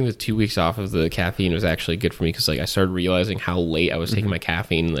taking the 2 weeks off of the caffeine was actually good for me because like I started realizing how late I was taking my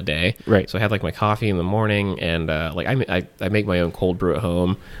caffeine in the day. Right. So I had like my coffee in the morning, and like I make my own cold brew at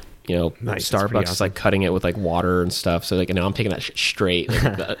home. You know, Nice, that's pretty Starbucks is awesome. like cutting it with like water and stuff. So like, and now I'm taking that shit straight.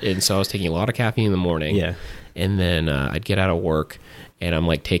 Like, and so I was taking a lot of caffeine in the morning. Yeah. And then I'd get out of work, and I'm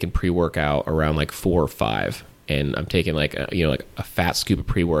like taking pre-workout around like 4 or 5. And I'm taking like a fat scoop of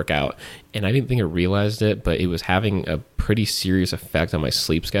pre-workout, and I didn't think I realized it, but it was having a pretty serious effect on my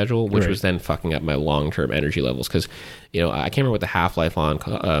sleep schedule, which was then fucking up my long-term energy levels. Because I can't remember what the half-life on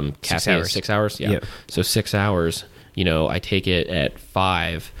caffeine is. 6 hours. Yeah. Yep. So 6 hours. I take it at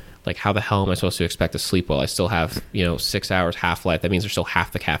 5. Like, how the hell am I supposed to expect to sleep well? I still have 6 hours half-life. That means there's still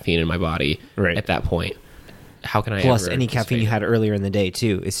half the caffeine in my body at that point. How can I Plus ever any caffeine you had earlier in the day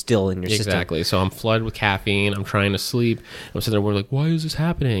too is still in your system. Exactly. So I'm flooded with caffeine. I'm trying to sleep. I'm sitting there, we're like, why is this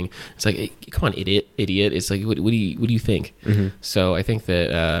happening? It's like, hey, come on, idiot. It's like, what do you think? So I think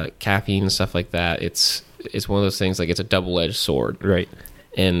that caffeine and stuff like that, it's one of those things, like, it's a double-edged sword. Right.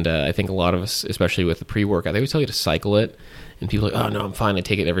 And I think a lot of us, especially with the pre-workout, they always tell you to cycle it. And people are like, oh, no, I'm fine. I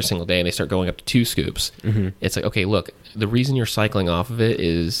take it every single day. And they start going up to 2 scoops. It's like, okay, look, the reason you're cycling off of it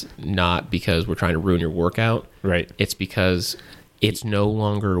is not because we're trying to ruin your workout. Right. It's because it's no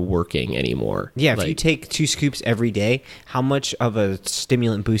longer working anymore. Yeah, if you take 2 scoops every day, how much of a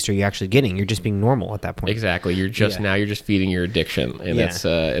stimulant boost are you actually getting? You're just being normal at that point. Exactly. You're just now you're just feeding your addiction. And that's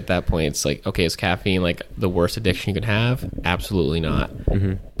at that point, it's like, okay, is caffeine like the worst addiction you can have? Absolutely not.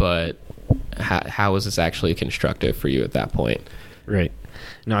 But how is this actually constructive for you at that point? Right.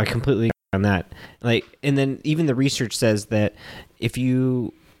 No, I completely agree on that. Like, and then even the research says that if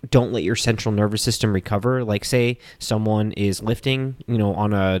you don't let your central nervous system recover, like say someone is lifting,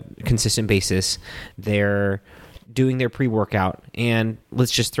 on a consistent basis, they're doing their pre-workout, and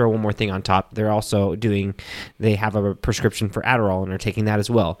let's just throw one more thing on top. They have a prescription for Adderall and are taking that as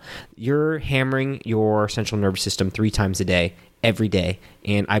well. You're hammering your central nervous system 3 times a day, every day,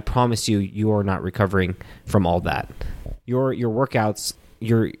 and I promise you are not recovering from all that. Your workouts,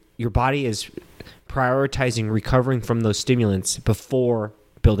 your body is prioritizing recovering from those stimulants before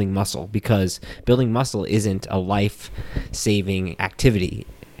building muscle, because building muscle isn't a life-saving activity.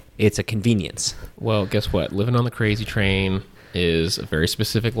 It's a convenience. Well, guess what? Living on the crazy train is a very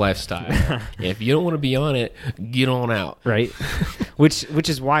specific lifestyle. And if you don't want to be on it, get on out. Right? which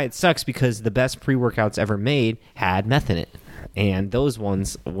is why it sucks, because the best pre-workouts ever made had meth in it. And those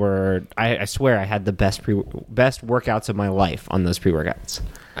ones were, I swear, I had the best workouts of my life on those pre-workouts.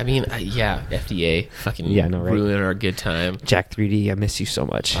 I mean, FDA fucking right? ruining our good time. Jack 3D, I miss you so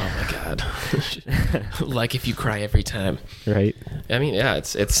much. Oh my god! Like if you cry every time, right? I mean, yeah,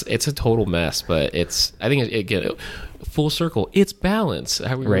 it's a total mess, but I think again, full circle. It's balance.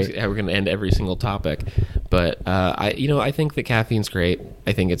 How we're going to end every single topic, but I think that caffeine's great.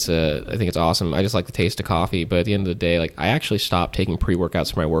 I think it's awesome. I just like the taste of coffee, but at the end of the day, like I actually stopped taking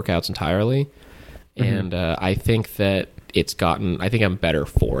pre-workouts for my workouts entirely, and I think that I think I'm better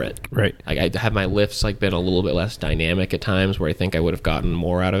for it. Right. Like I have my lifts like been a little bit less dynamic at times where I think I would have gotten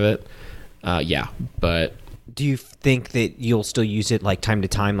more out of it. But do you think that you'll still use it like time to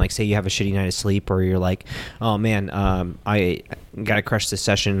time? Like say you have a shitty night of sleep, or you're like, oh man, I got to crush this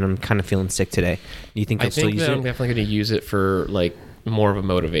session and I'm kind of feeling sick today. Do you think you'll still use it? I'm definitely going to use it for like more of a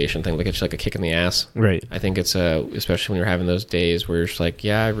motivation thing, like it's like a kick in the ass. Right. I think it's especially when you're having those days where you're just like,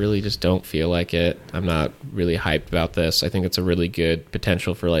 yeah, I really just don't feel like it. I'm not really hyped about this. I think it's a really good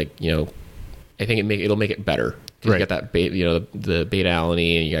potential for like, I think it'll make it better. Right. You got that the beta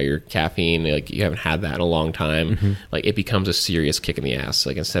alanine, and you got your caffeine, like you haven't had that in a long time. Like it becomes a serious kick in the ass,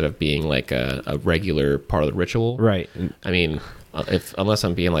 like instead of being like a regular part of the ritual. Right. I mean, unless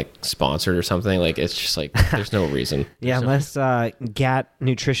I'm being like sponsored or something, like it's just like there's no reason. Unless GAT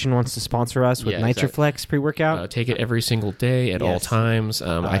Nutrition wants to sponsor us with NitroFlex pre-workout. Take it every single day at all times.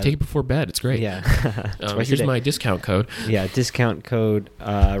 I take it before bed. It's great. Yeah. Here's my discount code. Yeah, discount code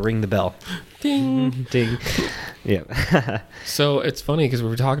ring the bell. Ding. Ding. Yeah. So it's funny because we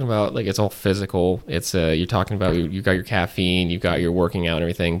were talking about like it's all physical. It's you're talking about you got your caffeine, you got your working out and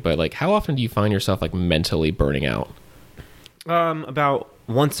everything, but like how often do you find yourself like mentally burning out? About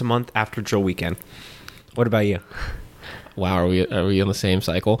once a month after Joe weekend. What about you? Wow, are we on the same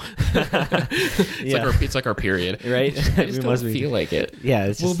cycle? It's like our period, right? I just don't feel like it. Yeah.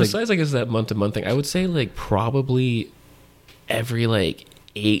 It's Well, just besides like is that month to month thing, I would say like probably every like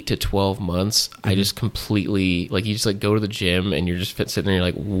 8 to 12 months, I just completely like you just like go to the gym and you're just sitting there, you're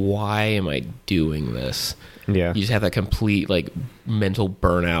like, why am I doing this? Yeah. You just have that complete like mental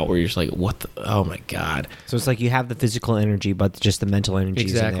burnout where you're just like, what the, oh my God. So it's like you have the physical energy, but just the mental energy.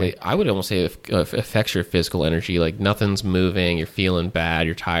 Exactly. I would almost say it affects your physical energy. Like nothing's moving, you're feeling bad,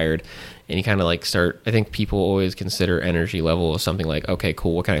 you're tired, and you kind of like start, I think people always consider energy level as something like, okay,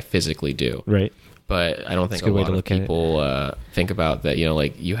 cool, what can I physically do? Right. But I don't think That's a a good way lot to of look at it. people think about that, you know,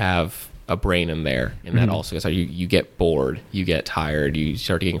 like you have a brain in there, and that also is how you get bored, you get tired, you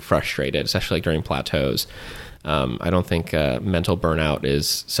start getting frustrated, especially like during plateaus. I don't think mental burnout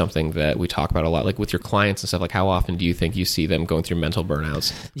is something that we talk about a lot. Like with your clients and stuff, like how often do you think you see them going through mental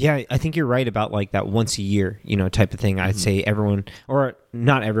burnouts? Yeah, I think you're right about like that once a year, type of thing. I'd say everyone, or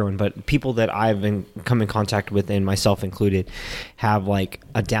not everyone, but people that I've come in contact with, and myself included, have like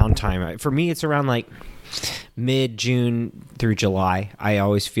a downtime. For me, it's around like mid-June through July. I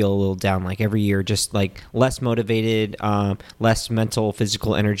always feel a little down, like every year, just like less motivated, less mental,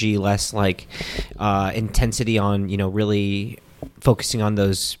 physical energy, less like intensity on, really focusing on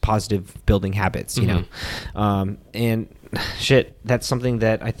those positive building habits, and shit, that's something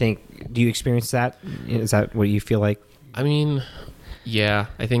that I think, do you experience that? Is that what you feel like? I mean, yeah,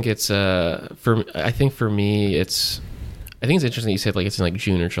 I think it's for me, I think it's interesting you said like it's in like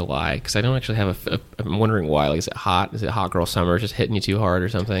June or July, because I don't actually have I'm wondering why. Like, is it hot? Is it hot girl summer? Just hitting you too hard or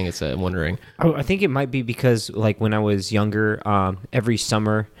something? I'm wondering. Oh, I think it might be because like when I was younger, every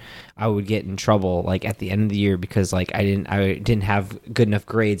summer I would get in trouble like at the end of the year because like I didn't have good enough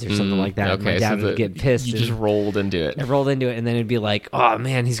grades or something like that. Okay, my dad would get pissed. You just rolled into it. I rolled into it, and then it'd be like, oh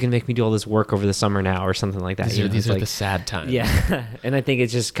man, he's gonna make me do all this work over the summer now or something like that. These are like, the sad times. Yeah, and I think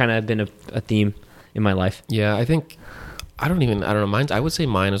it's just kind of been a theme in my life. Yeah, I think. I don't know. I would say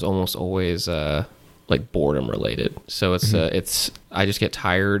mine is almost always like boredom related. So it's I just get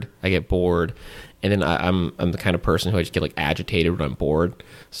tired, I get bored, and then I'm the kind of person who I just get like agitated when I'm bored.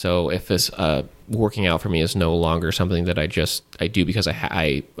 So if this working out for me is no longer something that I do because I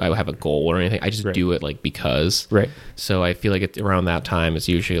have a goal or anything, I just do it like because. Right. So I feel like around that time it's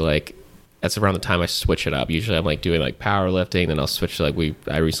usually like. That's around the time I switch it up. Usually I'm like doing like powerlifting, then I'll switch to like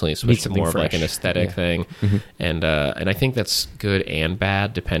I recently switched to more of like an aesthetic thing. And I think that's good and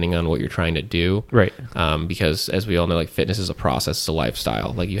bad depending on what you're trying to do. Right. Because as we all know, like fitness is a process, it's a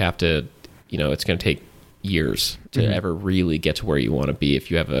lifestyle. Like you have to, it's going to take years to ever really get to where you want to be if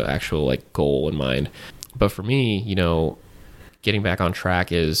you have an actual like goal in mind. But for me, getting back on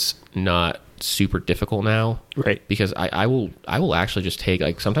track is not super difficult now, right? Because I will actually just take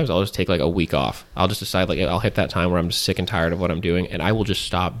like sometimes I'll just take like a week off. I'll just decide like I'll hit that time where I'm just sick and tired of what I'm doing, and I will just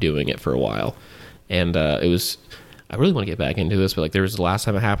stop doing it for a while. And I really want to get back into this, but like there was the last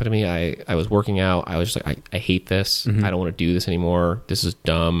time it happened to me, I was working out, I was just like I hate this, I don't want to do this anymore, this is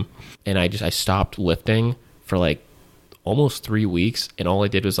dumb, and I stopped lifting for like almost 3 weeks, and all I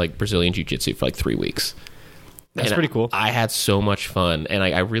did was like Brazilian Jiu-Jitsu for like 3 weeks. That's pretty cool. I had so much fun, and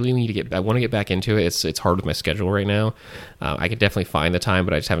I really I want to get back into it. It's hard with my schedule right now. I could definitely find the time,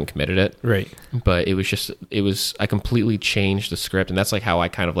 but I just haven't committed it. Right. But I completely changed the script, and that's like how I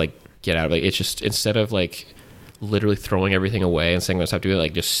kind of like get out of it. It's just instead of like literally throwing everything away and saying I'm going to stop doing it,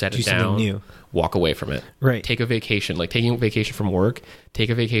 like just set it down, new. Walk away from it. Right. Take a vacation, like taking a vacation from work, take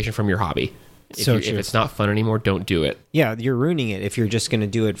a vacation from your hobby. If it's not fun anymore, don't do it. Yeah, you're ruining it if you're just going to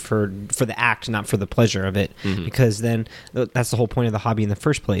do it for the act, not for the pleasure of it, because then that's the whole point of the hobby in the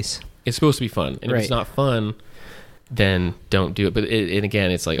first place. It's supposed to be fun, and if it's not fun, then don't do it. But and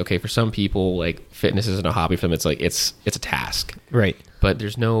again, it's like, okay, for some people, like fitness isn't a hobby for them. It's like it's a task, right? But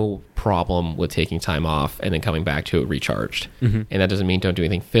there's no problem with taking time off and then coming back to it recharged. And that doesn't mean don't do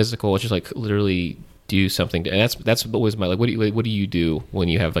anything physical. It's just like literally do something and that's always my like what do you do when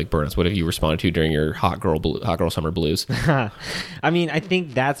you have like burnouts? What have you responded to during your hot girl summer blues? I mean, I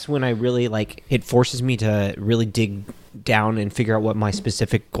think that's when I really like it forces me to really dig down and figure out what my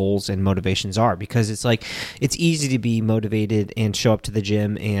specific goals and motivations are, because it's like it's easy to be motivated and show up to the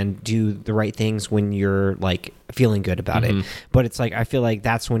gym and do the right things when you're like feeling good about it, but it's like I feel like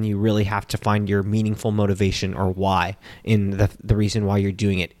that's when you really have to find your meaningful motivation or why in the reason why you're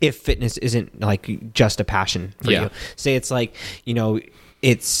doing it. If fitness isn't like just a passion for you, say it's like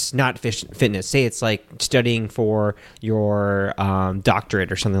it's not fitness. Say it's like studying for your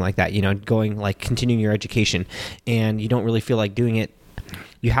doctorate or something like that, going like continuing your education, and you don't really feel like doing it.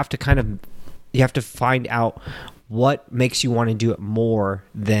 You have to find out what makes you want to do it more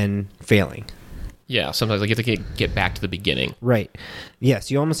than failing. Yeah, sometimes like you have to get back to the beginning. Right.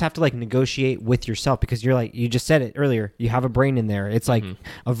 Yes, you almost have to like negotiate with yourself because you're like, you just said it earlier, you have a brain in there. It's like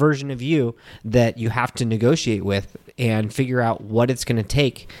a version of you that you have to negotiate with and figure out what it's going to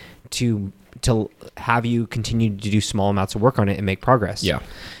take to have you continue to do small amounts of work on it and make progress. Yeah.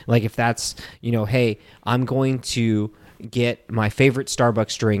 Like if that's, hey, I'm going to get my favorite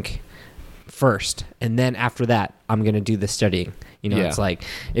Starbucks drink first, and then after that, I'm going to do the studying. It's like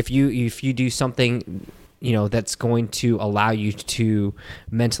if you do something, that's going to allow you to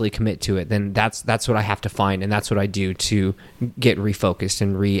mentally commit to it, then that's what I have to find, and that's what I do to get refocused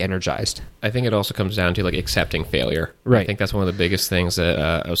and re-energized. I think it also comes down to like accepting failure. Right. I think that's one of the biggest things that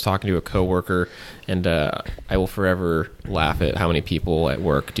I was talking to a coworker, and I will forever laugh at how many people at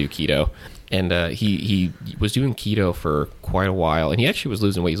work do keto. And he was doing keto for quite a while, and he actually was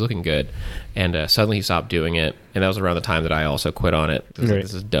losing weight. He's looking good. And suddenly he stopped doing it. And that was around the time that I also quit on it. I was like,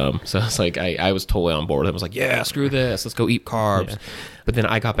 this is dumb. So it's like I was totally on board with him. I was like, yeah, screw this. Let's go eat carbs. Yeah. But then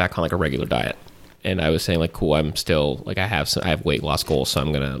I got back on like a regular diet. And I was saying like, cool, I'm still like I have weight loss goals, so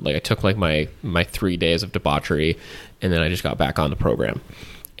I'm gonna like I took like my 3 days of debauchery, and then I just got back on the program.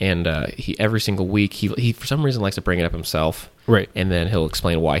 And he every single week he for some reason likes to bring it up himself, right? And then he'll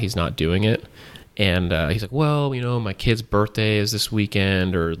explain why he's not doing it. And he's like, well, my kid's birthday is this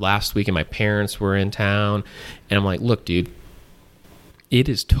weekend, or last weekend my parents were in town. And I'm like, look, dude, it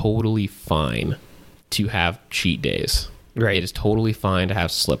is totally fine to have cheat days. Right. It is totally fine to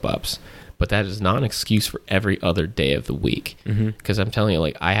have slip ups. But that is not an excuse for every other day of the week. Because I'm telling you,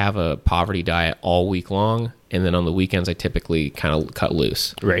 like, I have a poverty diet all week long, and then on the weekends I typically kind of cut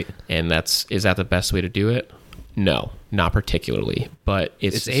loose. Right. And is that the best way to do it? No, not particularly. But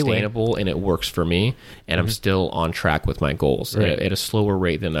it's sustainable and it works for me, and I'm still on track with my goals at a slower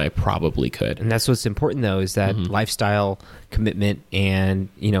rate than I probably could. And that's what's important, though, is that lifestyle commitment and,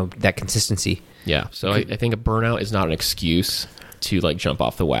 that consistency. Yeah. So I think a burnout is not an excuse to like jump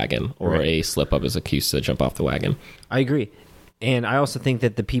off the wagon, or a slip up is an excuse to jump off the wagon. I agree. And I also think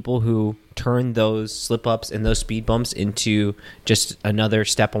that the people who turn those slip ups and those speed bumps into just another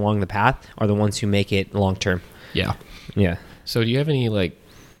step along the path are the ones who make it long term. Yeah. Yeah. So do you have any like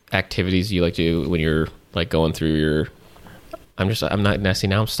activities you like to do when you're like going through your now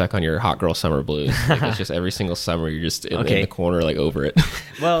I'm stuck on your hot girl summer blues. Like it's just every single summer you're just in the corner, like over it.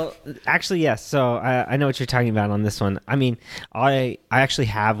 Well, actually, yes. So I know what you're talking about on this one. I mean, I actually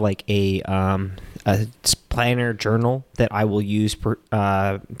have like a planner journal that I will use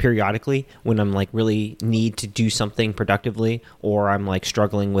periodically when I'm like really need to do something productively, or I'm like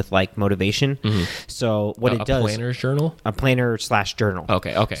struggling with like motivation. So what it does, a planner / journal.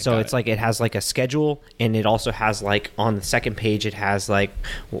 Okay. So it's like it has like a schedule, and it also has like on the second page it has like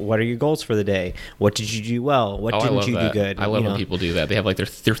what are your goals for the day? What did you do well? What didn't you do good? I love when people do that. They have like their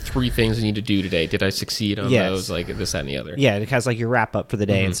 3 things you need to do today. Did I succeed on those? Like this, that, and the other. Yeah, it has like your wrap up for the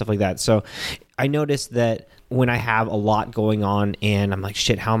day and stuff like that. So I noticed that when I have a lot going on and I'm like,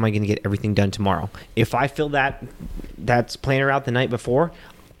 shit, how am I going to get everything done tomorrow? If I fill that's planner out the night before,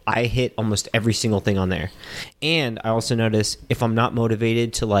 I hit almost every single thing on there. And I also notice if I'm not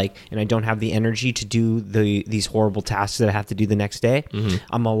motivated to like, and I don't have the energy to do these horrible tasks that I have to do the next day,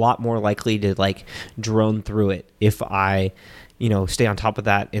 I'm a lot more likely to like drone through it if I stay on top of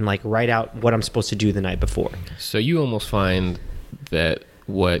that and like write out what I'm supposed to do the night before. So you almost find that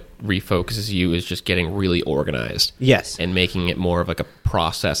what refocuses you is just getting really organized. Yes. And making it more of like a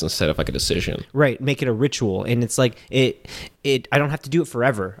process instead of like a decision. Right. Make it a ritual. And it's like I don't have to do it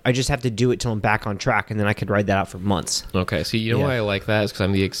forever. I just have to do it till I'm back on track, and then I could ride that out for months. Okay. So you know why I like that is because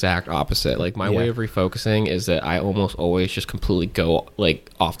I'm the exact opposite. Like my way of refocusing is that I almost always just completely go like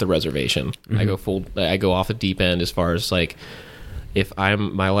off the reservation. I go off the deep end as far as like, if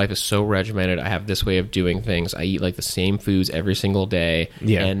my life is so regimented, I have this way of doing things. I eat like the same foods every single day,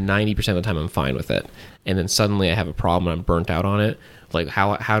 and 90% of the time I'm fine with it. And then suddenly I have a problem and I'm burnt out on it. Like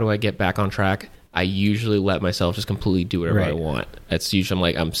how do I get back on track? I usually let myself just completely do whatever I want. It's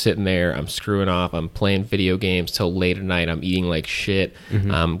usually I'm sitting there, I'm screwing off, I'm playing video games till late at night, I'm eating like shit,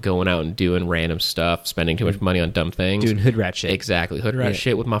 I'm going out and doing random stuff, spending too much money on dumb things. Doing hood rat shit. Exactly. Hood rat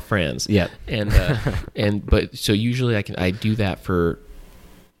shit with my friends. Yeah. But so usually I do that for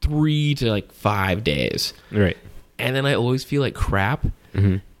 3 to like 5 days. Right. And then I always feel like crap.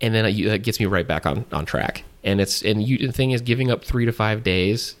 And then that gets me right back on track. And the thing is, giving up 3 to 5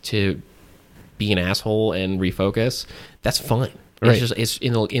 days to be an asshole and refocus, that's fine. Right. It's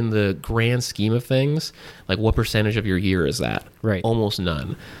in the grand scheme of things, like what percentage of your year is that? Right. Almost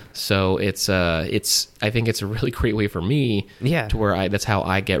none. So it's I think it's a really great way for me to where that's how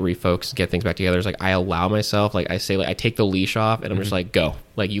I get refocused and get things back together. It's like I allow myself, like I say, like I take the leash off and I'm just like, go.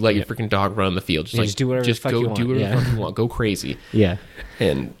 Like you let your freaking dog run in the field. Just do whatever the fuck you want. Do whatever the fuck you want. Go crazy. Yeah.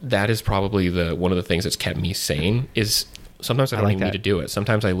 And that is probably one of the things that's kept me sane is sometimes I don't even need to do it.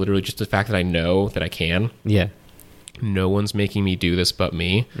 Sometimes I literally just the fact that I know that I can. Yeah. No one's making me do this but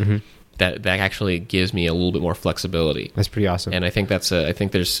me. Mm-hmm. That actually gives me a little bit more flexibility. That's pretty awesome. And I think it's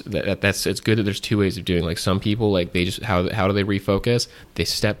good that there's two ways of doing. Like some people, like they just how do they refocus? They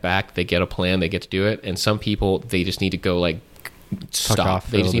step back, they get a plan, they get to do it. And some people they just need to go like stop.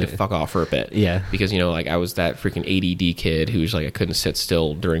 They just need to fuck off for a bit. Yeah. Because like I was that freaking ADD kid who's like I couldn't sit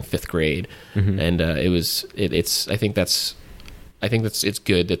still during 5th grade, and I think it's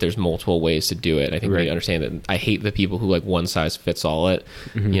good that there's multiple ways to do it. I think we understand that. I hate the people who like one size fits all it.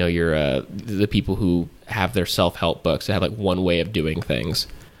 You're the people who have their self-help books that have like one way of doing things.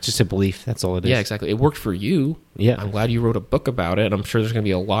 Just a belief. That's all it is. Yeah, exactly. It worked for you. Yeah. I'm glad you wrote a book about it. I'm sure there's going to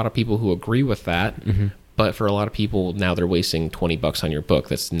be a lot of people who agree with that. But for a lot of people, now they're wasting $20 on your book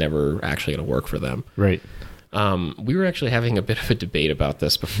that's never actually going to work for them. Right. We were actually having a bit of a debate about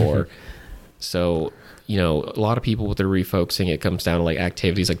this before. So... a lot of people with their refocusing, it comes down to like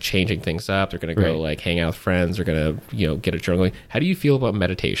activities like changing things up. They're going to go like hang out with friends. They're going to, get a journal going. How do you feel about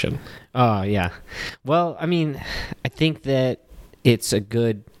meditation? Yeah. Well, I mean, I think that it's a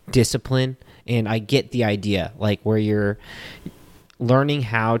good discipline and I get the idea, like where you're learning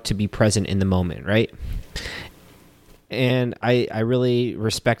how to be present in the moment, right? And I really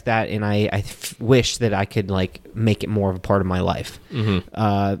respect that. And I wish that I could like make it more of a part of my life.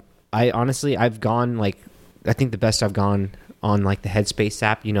 I've gone like, I think the best I've gone on like the Headspace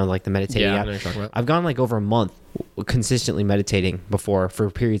app, like the meditating app. I know what you're talking about. I've gone like over a month consistently meditating before for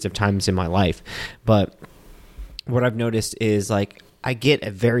periods of times in my life. But what I've noticed is like, I get a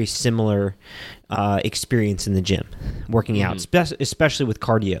very similar experience in the gym, working out, especially with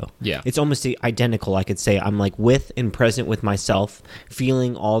cardio. Yeah. It's almost identical, I could say. I'm like with and present with myself,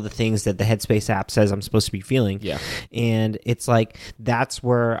 feeling all the things that the Headspace app says I'm supposed to be feeling. Yeah. And it's like, that's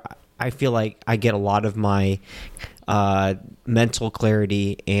where I feel like I get a lot of my mental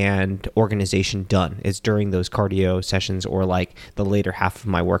clarity and organization done is during those cardio sessions or like the later half of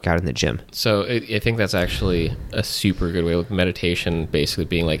my workout in the gym. So I think that's actually a super good way with meditation, basically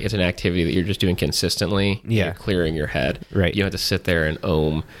being like it's an activity that you're just doing consistently. Yeah. You're clearing your head. Right. You don't have to sit there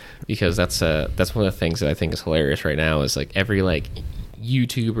and because that's one of the things that I think is hilarious right now is like every like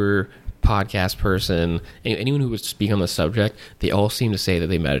YouTuber, podcast person, anyone who would speak on the subject, they all seem to say that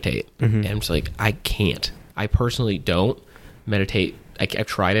they meditate. And I'm just like, I can't. I personally don't meditate. I've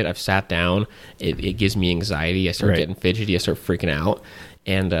tried it. I've sat down. It gives me anxiety. I start getting fidgety. I start freaking out.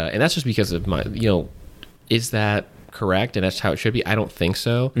 And that's just because of my, is that correct? And that's how it should be? I don't think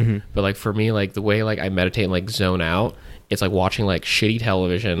so. But like for me, like the way like I meditate and like zone out, it's like watching like shitty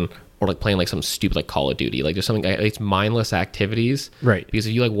television or like playing like some stupid like Call of Duty. Like there's something, it's mindless activities. Right. Because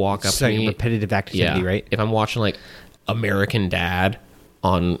if you like walk up it's to like me. repetitive activity, right? If I'm watching like American Dad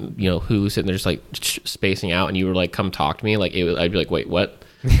on who's sitting there just like spacing out and you were like come talk to me, like I'd be like wait what,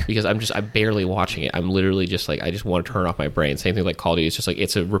 because I'm barely watching it. I'm literally just like I just want to turn off my brain. Same thing like Call of Duty. It's just like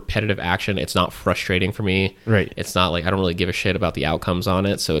it's a repetitive action. It's not frustrating for me. Right. It's not like I don't really give a shit about the outcomes on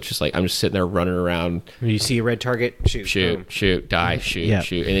it. So it's just like I'm just sitting there running around. You see a red target, shoot, die, shoot,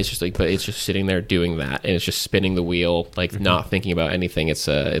 and it's just like, but it's just sitting there doing that, and it's just spinning the wheel, like not thinking about anything. It's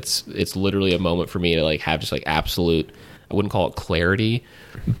literally a moment for me to like have just like absolute. I wouldn't call it clarity,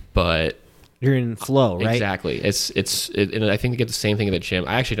 but you're in flow, right? Exactly. And I think you get the same thing at the gym.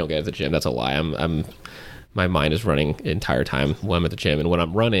 I actually don't get it at the gym. That's a lie. My mind is running the entire time when I'm at the gym, and when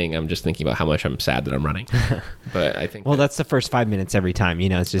I'm running, I'm just thinking about how much I'm sad that I'm running. But I think that's the first 5 minutes every time.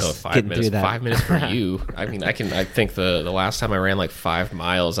 It's just getting minutes, through that. 5 minutes for you. I mean, I think the last time I ran like 5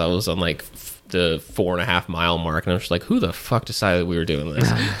 miles, I was on like the 4.5 mile mark, and I was just like, who the fuck decided we were doing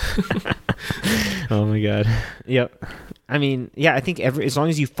this? Oh my god. Yep. I mean, yeah, I think as long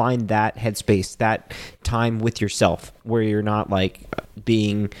as you find that headspace, that time with yourself where you're not like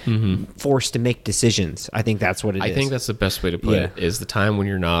being forced to make decisions, I think that's what it is. I think that's the best way to put it, is the time when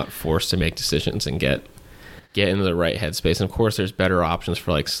you're not forced to make decisions and get into the right headspace. And of course, there's better options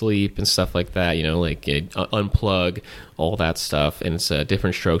for like sleep and stuff like that, like unplug, all that stuff. And it's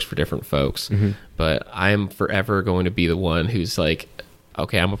different strokes for different folks. But I'm forever going to be the one who's like,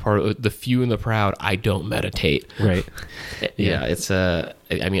 okay, I'm a part of the few and the proud. I don't meditate. Right. Yeah. It's I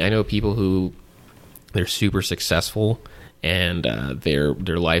mean, I know people who they're super successful and their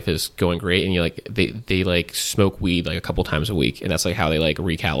life is going great, and you like they like smoke weed like a couple times a week, and that's like how they like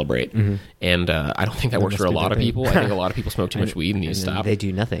recalibrate. And I don't think that works for a lot of people. I think a lot of people smoke too much weed and need to stop. They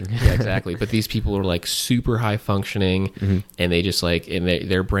do nothing. Yeah, exactly. But these people are like super high functioning, and they just like, and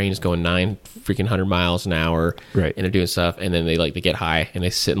their brain is going 900 miles an hour, Right. And they're doing stuff, and then they get high and they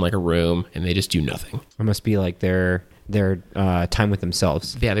sit in like a room and they just do nothing. It must be like their time with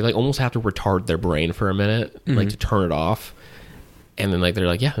themselves. Yeah, they like almost have to retard their brain for a minute, like to turn it off, and then like they're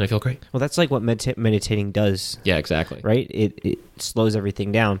like, yeah, and I feel great. Well, that's like what meditating does. Yeah, exactly. Right? It slows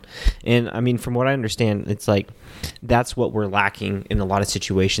everything down. And I mean, from what I understand, it's like that's what we're lacking in a lot of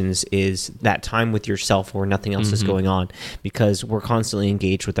situations is that time with yourself where nothing else is going on, because we're constantly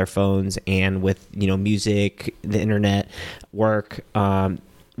engaged with our phones and with, you know, music, the internet, work.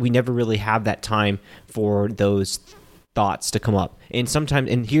 We never really have that time for those thoughts to come up. And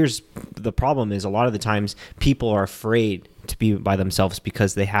sometimes, and here's the problem is a lot of the times people are afraid to be by themselves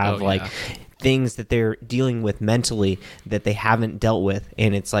because they have things that they're dealing with mentally that they haven't dealt with,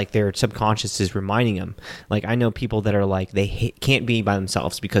 and it's like their subconscious is reminding them. Like I know people that are like they can't be by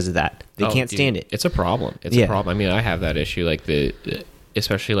themselves because of that. They can't stand it. It's a problem. It's a problem. I mean, I have that issue, like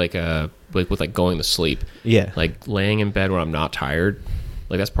especially like with like going to sleep. Yeah, like laying in bed when I'm not tired.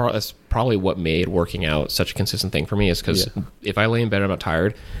 Like that's probably what made working out such a consistent thing for me, is because if I lay in bed and I'm not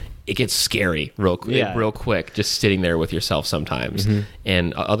tired, it gets scary real quick just sitting there with yourself sometimes.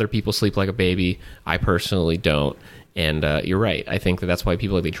 And other people sleep like a baby. I personally don't. And you're right. I think that's why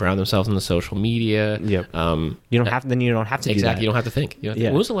people they drown themselves in the social media. Yep. You don't have to do exactly. that. You don't have to think.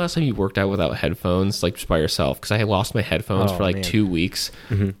 When was the last time you worked out without headphones, like just by yourself? Because I had lost my headphones for like 2 weeks.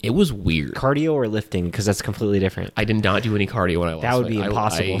 It was weird. Cardio or lifting? Because that's completely different. I did not do any cardio when I lost. That would be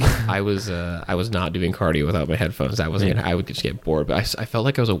impossible. I was not doing cardio without my headphones. That wasn't. I would just get bored. But I felt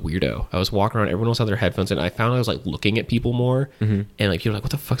like I was a weirdo. I was walking around. Everyone else had their headphones, and I found I was like looking at people more, and like people were like,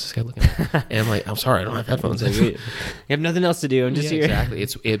 "What the fuck's this guy looking at?" And I'm like, "I'm sorry, I don't have headphones." You have nothing else to do. I'm just here. Exactly.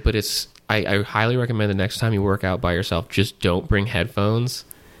 I highly recommend the next time you work out by yourself, just don't bring headphones.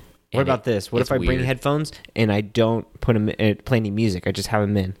 What about this? What if I bring headphones and I don't put them play any music? I just have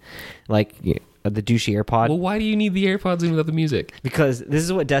them in, like the douchey AirPod. Well, why do you need the AirPods in without the music? Because this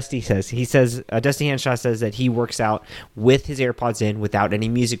is what Dusty says. He says Dusty Hanshaw says that he works out with his AirPods in without any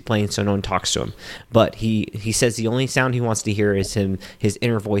music playing, so no one talks to him. But he says the only sound he wants to hear is his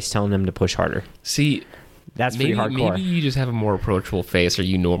inner voice telling him to push harder. See. That's pretty hardcore. Maybe you just have a more approachable face, or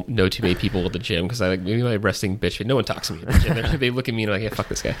you know too many people at the gym. Because maybe my resting bitch. No one talks to me at the gym. They look at me and like, yeah, fuck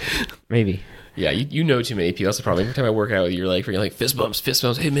this guy. Maybe. Yeah, you know too many people. That's the problem. Every time I work out with you, you're like fist bumps.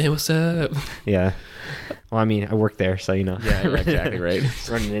 Hey man, what's up? Yeah. Well, I mean, I work there, so you know. Yeah, exactly right.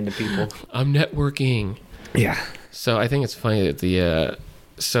 Running into people. I'm networking. Yeah. So I think it's funny that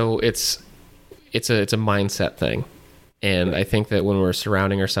so it's a mindset thing. And I think that when we're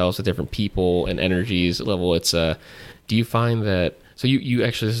surrounding ourselves with different people and energies level, do you find that, so you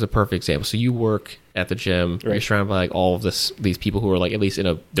actually, this is a perfect example. So you work at the gym, right. You're surrounded by like all of these people who are like, at least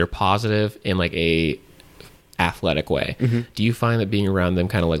they're positive in like a athletic way. Do you find that being around them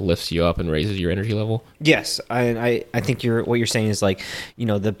kind of like lifts you up and raises your energy level? Yes. I think what you're saying is like, you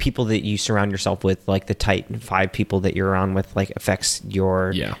know, the people that you surround yourself with, like the tight 5 people that you're around with, like affects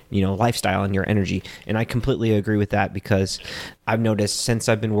your, you know, lifestyle and your energy. And I completely agree with that, because I've noticed since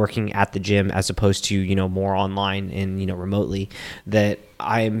I've been working at the gym as opposed to, you know, more online and, you know, remotely, that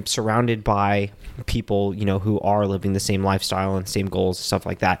I'm surrounded by people, you know, who are living the same lifestyle and same goals, stuff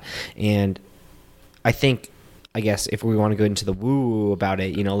like that. And I guess if we want to go into the woo about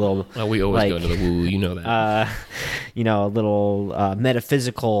it, you know, a little... Well, we always go into the woo, you know that. You know, a little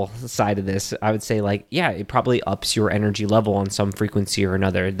metaphysical side of this, I would say, like, yeah, it probably ups your energy level on some frequency or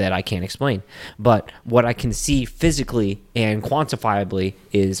another that I can't explain. But what I can see physically and quantifiably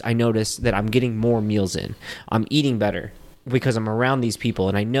is I notice that I'm getting more meals in. I'm eating better, because I'm around these people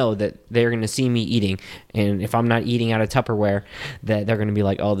and I know that they're going to see me eating, and if I'm not eating out of Tupperware, that they're going to be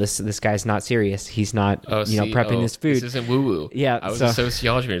like, oh, this guy's not serious. He's not prepping his food. This isn't woo-woo. Yeah. I was a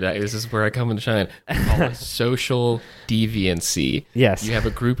sociology major. This is where I come into shine. I call it social deviancy. Yes. You have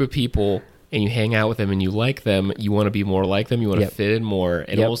a group of people and you hang out with them and you like them, you want to be more like them, you want to fit in more,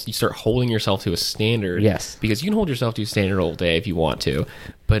 and almost you start holding yourself to a standard. Yes. Because you can hold yourself to a standard all day if you want to,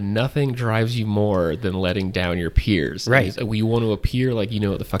 but nothing drives you more than letting down your peers. Right. You want to appear like you know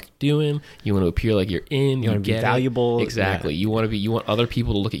what the fuck you're doing. You want to appear like you're in. You want to be valuable. Exactly. Yeah. You want other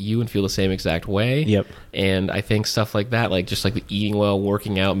people to look at you and feel the same exact way. Yep. And I think stuff like that, like just like the eating well,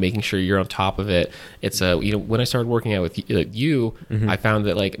 working out, making sure you're on top of it. It's when I started working out with you, I found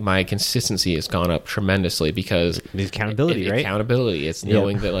that like my consistency has gone up tremendously because the accountability, right? Accountability. It's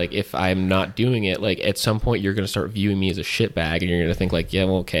knowing that like if I'm not doing it, like at some point you're going to start viewing me as a shitbag, and you're going to think like, yeah,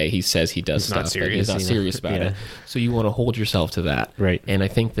 well, okay, he says he does stuff, but he's not serious about it. So you want to hold yourself to that, right? And I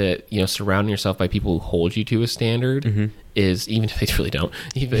think that surrounding yourself by people who hold you to a standard is, even if they really don't,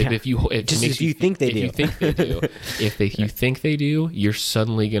 if you think they do, if you think they do, you're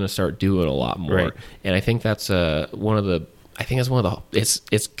suddenly going to start doing a lot more. Right. And I think that's one of the.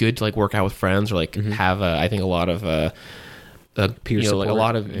 It's good to like work out with friends or like have I think a lot of peer support. Like a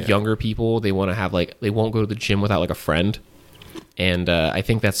lot of younger people, they want to have like, they won't go to the gym without like a friend. And I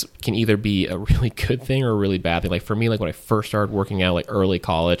think can either be a really good thing or a really bad thing. Like for me, like when I first started working out, like early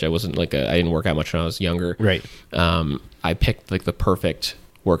college, I didn't work out much when I was younger. Right. I picked like the perfect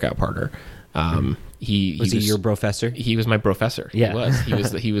workout partner. He was your professor? He was my professor. Yeah.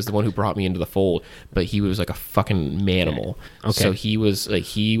 He was the one who brought me into the fold, but he was like a fucking manimal. Okay. So he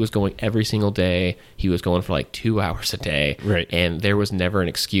was going every single day. He was going for like 2 hours a day. Right. And there was never an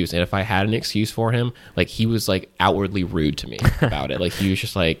excuse. And if I had an excuse for him, like he was like outwardly rude to me about it. Like he was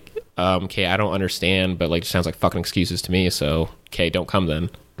just like, okay, I don't understand, but like it sounds like fucking excuses to me. So okay, don't come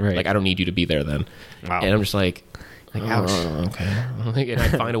then. Right. Like I don't need you to be there then. Wow. And I'm just like, ouch. Okay. And I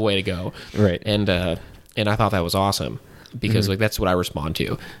find a way to go. Right. And I thought that was awesome because like that's what I respond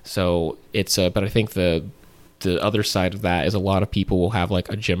to. So it's but I think the other side of that is a lot of people will have like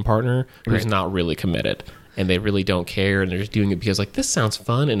a gym partner who's not really committed, and they really don't care, and they're just doing it because like this sounds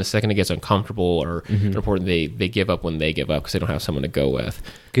fun, and the second it gets uncomfortable or important, they give up when they give up because they don't have someone to go with.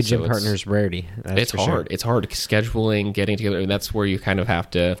 Good gym partners rarity. It's hard. Sure. It's hard scheduling, getting together, and that's where you kind of have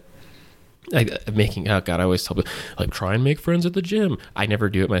to. I always tell people, like, try and make friends at the gym. I never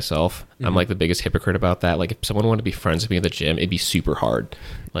do it myself. I'm like the biggest hypocrite about that. Like, if someone wanted to be friends with me at the gym, it'd be super hard.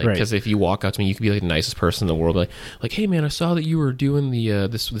 Like, because if you walk up to me, you could be like the nicest person in the world. Like, hey man, I saw that you were doing the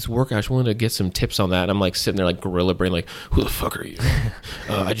this workout. I just wanted to get some tips on that. And I'm like sitting there like gorilla brain, like, who the fuck are you?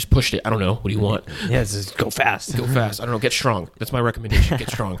 I just pushed it. I don't know. What do you want? Yeah, just go fast. Go fast. I don't know. Get strong. That's my recommendation.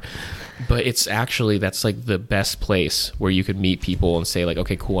 Get strong. But it's actually, that's like the best place where you could meet people and say like,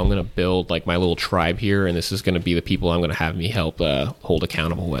 okay, cool, I'm going to build like my little tribe here, and this is going to be the people I'm going to have me help hold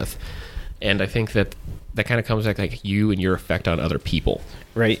accountable with. And I think that kind of comes back like you and your effect on other people.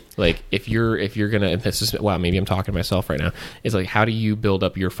 Right. Like if you're going to, and this is, wow, maybe I'm talking to myself right now. It's like, how do you build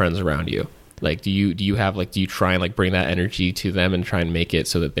up your friends around you? Like, do you have like, do you try and like bring that energy to them and try and make it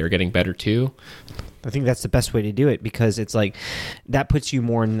so that they're getting better too? I think that's the best way to do it, because it's like that puts you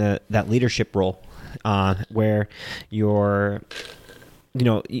more in that leadership role, where you're,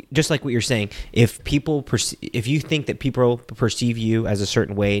 just like what you're saying, if you think that people perceive you as a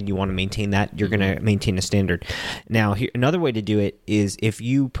certain way and you want to maintain that, you're going to maintain a standard. Now, another way to do it is if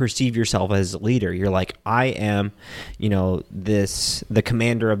you perceive yourself as a leader, you're like, I am, the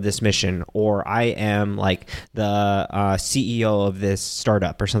commander of this mission, or I am like the CEO of this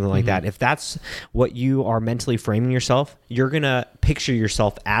startup or something like that. If that's what you are mentally framing yourself, you're going to picture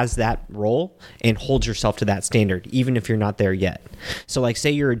yourself as that role and hold yourself to that standard, even if you're not there yet. So like,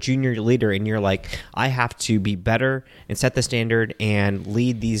 say you're a junior leader and you're like, I have to be better and set the standard and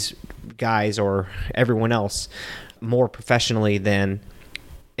lead these guys or everyone else more professionally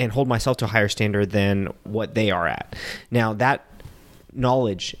and hold myself to a higher standard than what they are at. Now that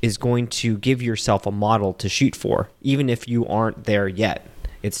knowledge is going to give yourself a model to shoot for, even if you aren't there yet.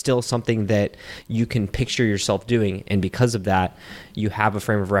 It's still something that you can picture yourself doing, and because of that, you have a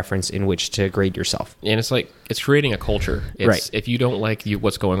frame of reference in which to grade yourself. And it's like, it's creating a culture. Right. If you don't like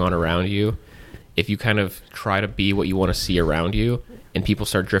what's going on around you, if you kind of try to be what you want to see around you, and people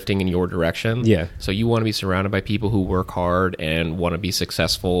start drifting in your direction. Yeah. So you want to be surrounded by people who work hard and want to be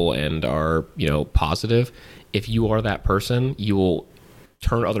successful and are, positive. If you are that person, you will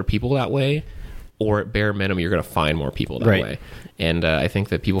turn other people that way. Or at bare minimum, you're going to find more people that way. And I think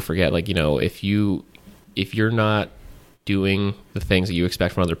that people forget, like, if you're not doing the things that you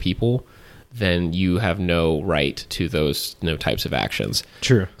expect from other people, then you have no right to those types of actions.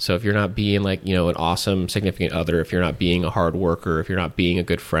 True. So if you're not being like, an awesome significant other, if you're not being a hard worker, if you're not being a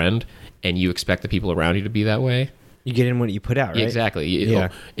good friend, and you expect the people around you to be that way, you get in what you put out, right? Exactly.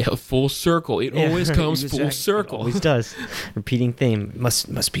 Full circle. It always comes full circle. It always does. Repeating theme.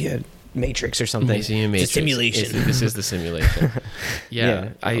 Must be a Matrix or something. It's a simulation. This is the simulation.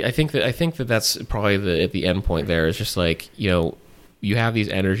 I think that that's probably at the end point there is just like, you have these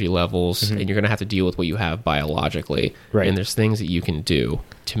energy levels, and you're going to have to deal with what you have biologically. Right. And there's things that you can do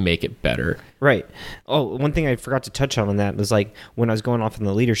to make it better. Right. Oh, one thing I forgot to touch on that was like when I was going off on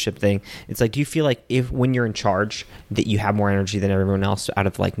the leadership thing, it's like, do you feel like if when you're in charge that you have more energy than everyone else out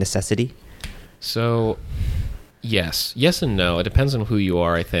of like necessity? So, yes and no. It depends on who you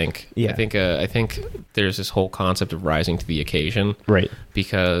are, I think. Yeah. I think there's this whole concept of rising to the occasion. Right.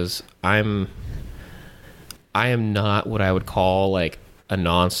 Because I am not what I would call like a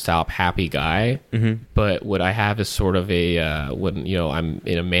nonstop happy guy, but what I have is sort of a when I'm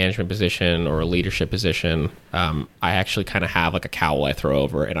in a management position or a leadership position, I actually kind of have like a cowl I throw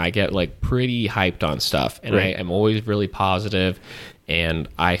over, and I get like pretty hyped on stuff, and Right. I am always really positive, and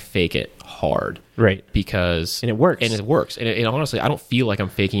I fake it hard, Right. because And it works. and it honestly, I don't feel like I'm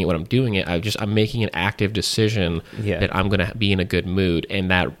faking it when I'm doing it. I'm making an active decision Yeah. that I'm going to be in a good mood,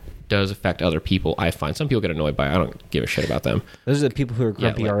 and that does affect other people. I find some people get annoyed by it. I don't give a shit about them. Those are the people who are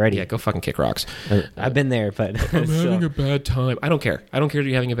grumpy already. Yeah, go fucking kick rocks. I've been there, but I'm having a bad time. I don't care. I don't care that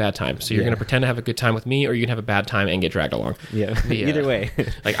you're having a bad time. So you're Yeah. going to pretend to have a good time with me, or you can have a bad time and get dragged along. yeah. The, Either way.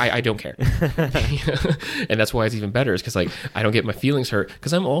 Like, I don't care. And that's why it's even better, is because like I don't get my feelings hurt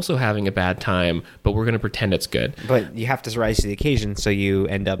because I'm also having a bad time, but we're going to pretend it's good. But you have to rise to the occasion, so you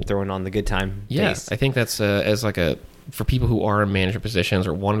end up throwing on the good time. Yeah, face. I think that's as like for people who are in management positions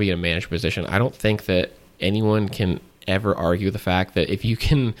or want to be in a management position, I don't think that anyone can ever argue the fact that if you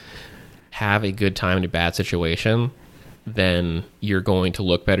can have a good time in a bad situation, then you're going to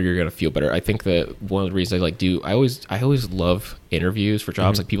look better, you're going to feel better. I think that one of the reasons I always love interviews for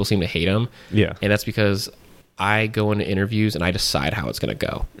jobs. Like, people seem to hate them. Yeah. And that's because I go into interviews and I decide how it's going to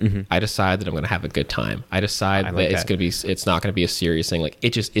go. I decide that I'm going to have a good time. I decide like that that. it's not going to be a serious thing. Like,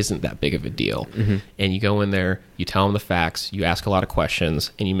 it just isn't that big of a deal. And you go in there, you tell them the facts, you ask a lot of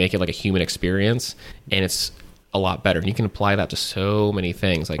questions, and you make it like a human experience, and it's a lot better. And you can apply that to so many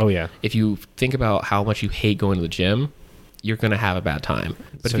things. Like, Oh, yeah. if you think about how much you hate going to the gym, you're going to have a bad time.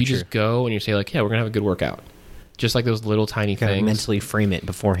 But So if you true. just go and you say like, yeah, we're going to have a good workout. Just like those little tiny Kind of things. mentally frame it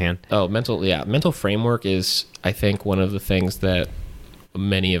beforehand. Oh, mental framework is, I think, one of the things that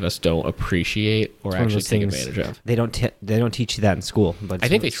many of us don't appreciate or One of actually those take things- advantage of. They don't teach you that in school, but I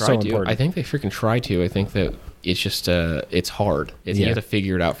think they it's try so to. important. I think they freaking try to. I think that it's just it's hard. You Yeah. have to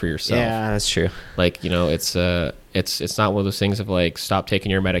figure it out for yourself. Yeah, that's true. Like, it's not one of those things of like, stop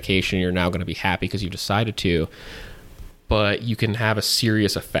taking your medication, you're now going to be happy because you decided to. But you can have a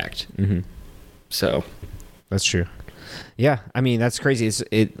serious effect. So That's true. Yeah, I mean, that's crazy.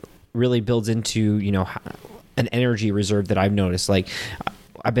 It really builds into, an energy reserve that I've noticed. Like,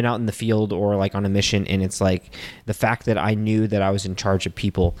 I've been out in the field or like on a mission, and it's like the fact that I knew that I was in charge of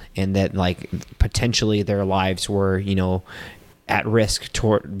people and that like potentially their lives were, at risk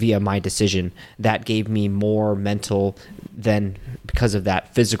via my decision, that gave me more mental than because of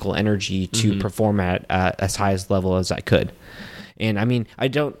that physical energy to perform at as high as level as I could. And I mean,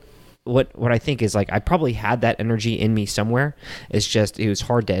 what I think is like I probably had that energy in me somewhere. It's just it was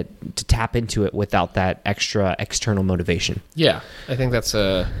hard to tap into it without that extra external motivation. yeah, I think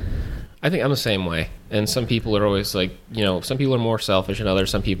I think I'm the same way. And some people are always like, some people are more selfish than others.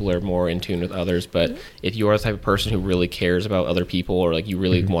 Some people are more in tune with others. But if you are the type of person who really cares about other people, or like you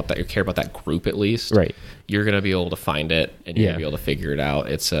really want that, you care about that group at least, Right. you're going to be able to find it, and you're Yeah. going to be able to figure it out.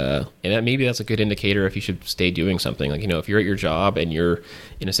 And maybe that's a good indicator if you should stay doing something. Like, if you're at your job and you're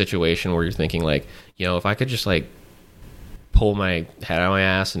in a situation where you're thinking like, if I could just like pull my head out of my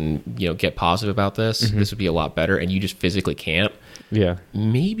ass and, get positive about this, this would be a lot better. And you just physically can't. Yeah.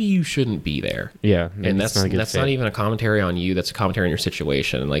 Maybe you shouldn't be there. Yeah. And that's not a good not fit. even a commentary on you. That's a commentary on your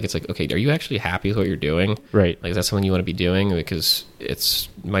situation. Like, it's like, okay, are you actually happy with what you're doing? Right. Like, is that something you want to be doing? Because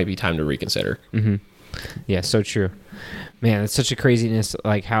might be time to reconsider. Yeah, so true. Man, it's such a craziness,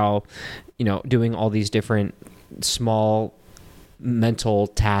 like how, doing all these different small mental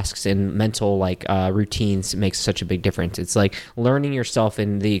tasks and mental routines makes such a big difference. It's like learning yourself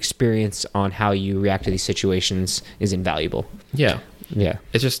and the experience on how you react to these situations is invaluable. Yeah. Yeah.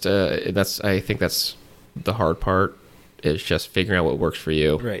 It's just, I think that's the hard part, is just figuring out what works for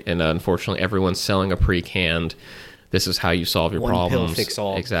you. Right. And unfortunately, everyone's selling a pre-canned, this is how you solve your One pill problems. fix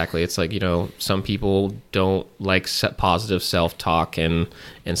all. Exactly. It's like, some people don't like positive self-talk and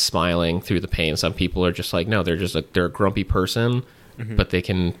smiling through the pain. Some people are just like, no, they're a grumpy person, but they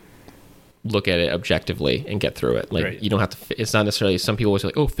can look at it objectively and get through it. Like, Right. you don't have to, it's not necessarily, some people always say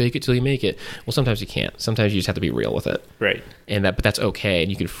like, oh, fake it till you make it. Well, sometimes you can't. Sometimes you just have to be real with it. Right. But that's okay. And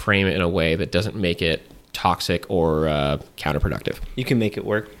you can frame it in a way that doesn't make it toxic or counterproductive. You can make it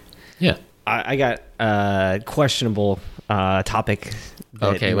work. Yeah. I got a questionable topic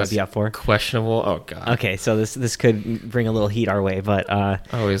that Okay, you might let's be up for? questionable. Oh god. Okay, so this could bring a little heat our way, but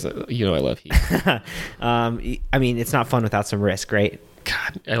Always, I love heat. I mean, it's not fun without some risk, right?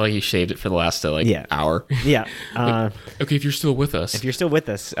 God, I like you shaved it for the last Yeah. hour. Yeah. Okay, if you're still with us, If you're still with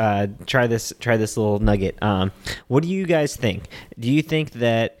us, try this little nugget. What do you guys think? Do you think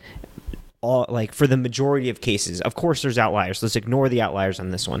that for the majority of cases, of course there's outliers. Let's ignore the outliers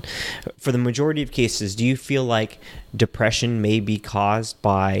on this one. For the majority of cases, do you feel like depression may be caused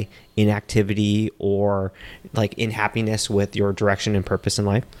by inactivity or like unhappiness with your direction and purpose in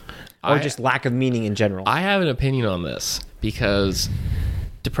life? Or just lack of meaning in general? I have an opinion on this because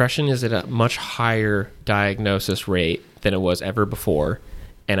depression is at a much higher diagnosis rate than it was ever before.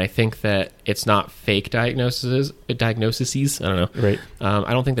 And I think that it's not fake diagnoses. I don't know. Right.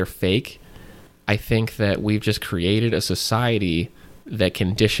 I don't think they're fake. I think that we've just created a society that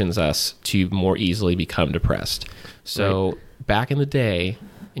conditions us to more easily become depressed. So back in the day,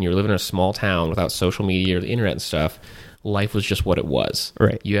 and you're living in a small town without social media or the internet and stuff, life was just what it was.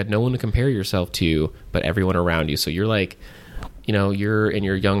 Right. You had no one to compare yourself to, but everyone around you. So you're like, you're in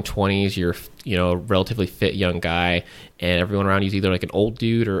your young 20s, you're, a relatively fit young guy, and everyone around you is either like an old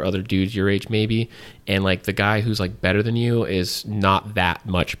dude or other dudes your age maybe, and like the guy who's like better than you is not that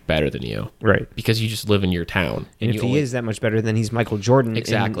much better than you. Right. Because you just live in your town. And if he is that much better, then he's Michael Jordan.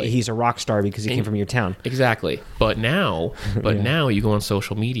 Exactly. And he's a rock star because he came from your town. Exactly. But now you go on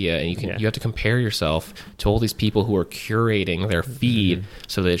social media and you have to compare yourself to all these people who are curating their feed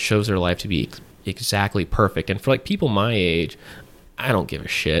so that it shows their life to be exactly perfect. And for like people my age, I don't give a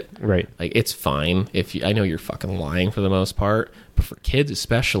shit. Right. Like it's fine I know you're fucking lying for the most part, but for kids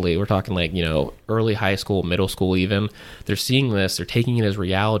especially, we're talking like, early high school, middle school even, they're seeing this, they're taking it as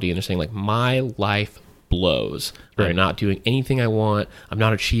reality and they're saying like my life blows. Right. I'm not doing anything I want. I'm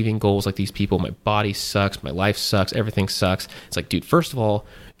not achieving goals like these people. My body sucks. My life sucks. Everything sucks. It's like, dude, first of all,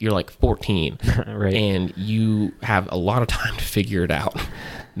 you're like 14 Right. and you have a lot of time to figure it out.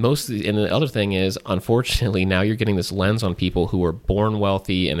 And the other thing is, unfortunately, now you're getting this lens on people who are born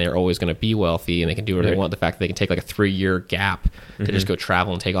wealthy and they're always going to be wealthy and they can do whatever they want. The fact that they can take like a 3-year gap to just go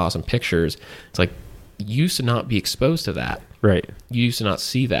travel and take awesome pictures. It's like, you used to not be exposed to that. Right. You used to not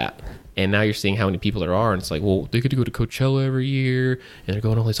see that. And now you're seeing how many people there are. And it's like, well, they get to go to Coachella every year and they're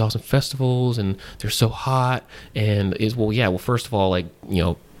going to all these awesome festivals and they're so hot. And first of all, like,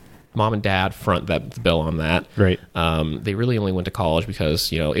 mom and dad front the bill on that. Right. They really only went to college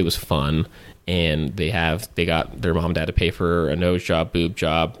because, it was fun. And they got their mom and dad to pay for a nose job, boob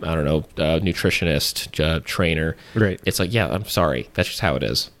job, I don't know, nutritionist, trainer. Right. It's like, yeah, I'm sorry. That's just how it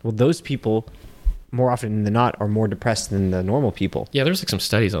is. Well, those people, more often than not, are more depressed than the normal people. Yeah, there's like some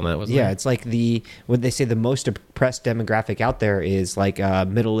studies on that, wasn't there? Yeah, it's like what they say the most depressed demographic out there is like a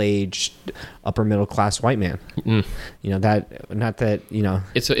middle-aged, upper middle class white man. It's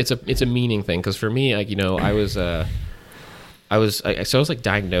a meaning thing because for me, like, I was like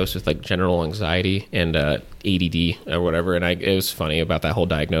diagnosed with like general anxiety and ADD or whatever, and it was funny about that whole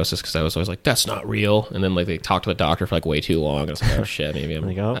diagnosis because I was always like, that's not real, and then like they talked to the doctor for like way too long and I was like, oh shit, maybe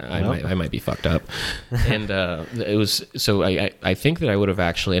I might be fucked up. And it was so I think that I would have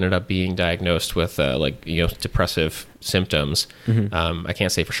actually ended up being diagnosed with depressive symptoms. I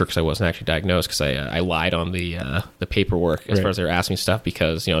can't say for sure because I wasn't actually diagnosed because I lied on the paperwork as far as they were asking stuff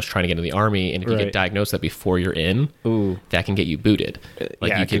because I was trying to get into the army, and if you get diagnosed that before you're in, that can get you booted.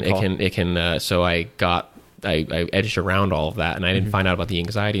 Like it can. So I edged around all of that, and I didn't find out about the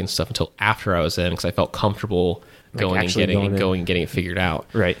anxiety and stuff until after I was in because I felt comfortable going and getting it figured out.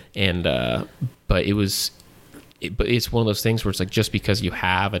 Right. And but it's one of those things where it's like just because you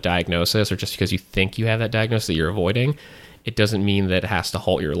have a diagnosis or just because you think you have that diagnosis that you're avoiding, it doesn't mean that it has to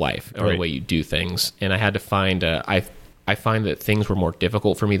halt your life or the way you do things. And I had to find I find that things were more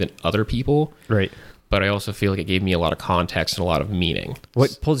difficult for me than other people. Right. But I also feel like it gave me a lot of context and a lot of meaning.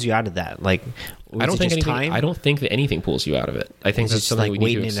 What pulls you out of that? Like, I don't think that anything pulls you out of it. I think that's something like we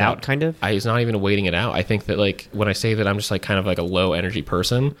need to accept. Waiting it out, kind of. It's not even a waiting it out. I think that like when I say that I'm just like kind of like a low energy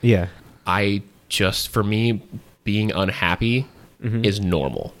person. Yeah. For me, being unhappy is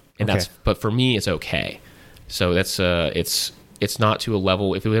normal, and but for me, it's okay. So that's it's not to a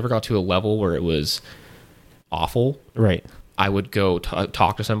level. If it ever got to a level where it was awful, right, I would go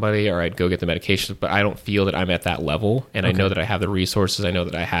talk to somebody or I'd go get the medication, but I don't feel that I'm at that level. And I know that I have the resources. I know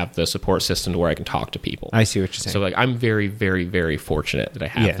that I have the support system to where I can talk to people. I see what you're saying. So like, I'm very, very, very fortunate that I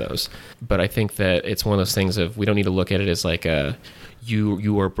have those. But I think that it's one of those things of, we don't need to look at it as like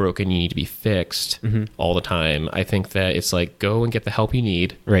you are broken, you need to be fixed all the time. I think that it's like, go and get the help you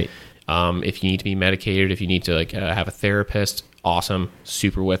need. Right. If you need to be medicated, if you need to like have a therapist, awesome,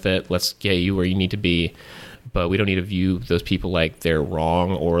 super with it. Let's get you where you need to be. but we don't need to view those people like they're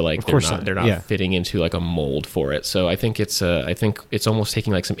wrong or like they're not Yeah. fitting into like a mold for it. So I think it's almost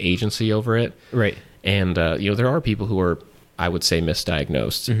taking like some agency over it. Right. And there are people who are, I would say,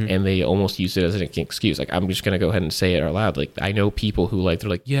 misdiagnosed, and they almost use it as an excuse. Like, I'm just going to go ahead and say it out loud. Like, I know people who they're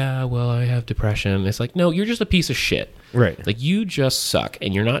like, yeah, well, I have depression. It's like, no, you're just a piece of shit. Right. Like, you just suck,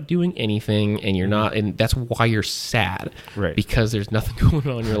 and you're not doing anything, and you're not, and that's why you're sad. Right. Because there's nothing going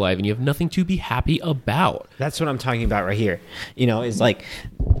on in your life, and you have nothing to be happy about. That's what I'm talking about right here. Is like,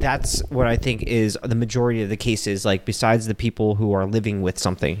 that's what I think is the majority of the cases, like, besides the people who are living with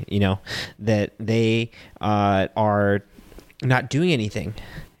something, that they are not doing anything.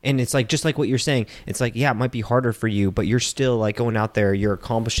 And it's like, just like what you're saying, it's like, yeah, it might be harder for you, but you're still like going out there, you're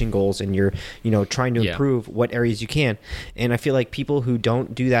accomplishing goals, and you're, trying to improve what areas you can. And I feel like people who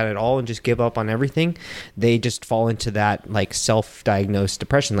don't do that at all and just give up on everything, they just fall into that like self-diagnosed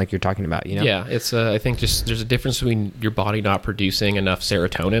depression, like you're talking about, Yeah, it's I think just there's a difference between your body not producing enough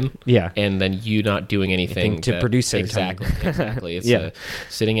serotonin, and then you not doing anything to produce serotonin. Exactly. It's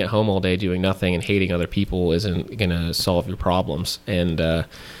sitting at home all day doing nothing and hating other people isn't gonna solve your problems. And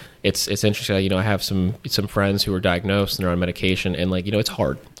it's interesting. I have some friends who are diagnosed and they're on medication, and it's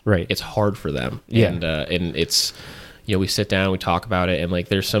hard. Right. It's hard for them. Yeah. And it's we sit down, we talk about it, and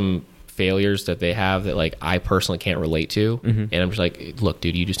there's some failures that they have that I personally can't relate to, and I'm just like, look,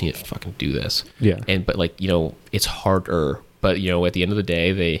 dude, you just need to fucking do this. Yeah. But it's harder. But at the end of the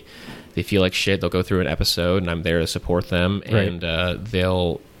day, they feel like shit. They'll go through an episode, and I'm there to support them, and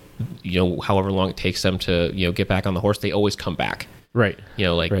they'll however long it takes them to get back on the horse, they always come back. Right.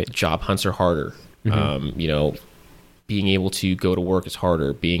 Job hunts are harder. Being able to go to work is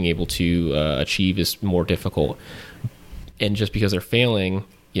harder. Being able to achieve is more difficult. And just because they're failing,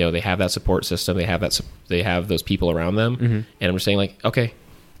 they have that support system. They have those people around them. And I'm just saying, okay,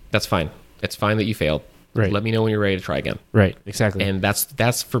 that's fine. It's fine that you failed. Right. Let me know when you're ready to try again. Right. Exactly. And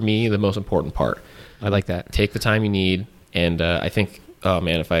that's for me the most important part. I like that. Take the time you need. And I think, oh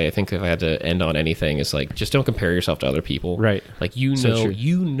man, if I had to end on anything, it's just don't compare yourself to other people. Right. If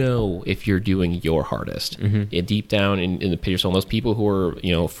you're doing your hardest, and deep down in the pit of your soul, and those people who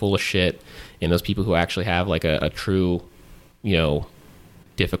are full of shit, and those people who actually have a true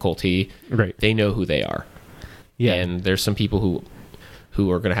difficulty, right, they know who they are. Yeah. And there's some people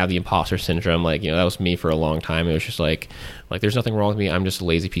who are going to have the imposter syndrome. That was me for a long time. It was just like there's nothing wrong with me. I'm just a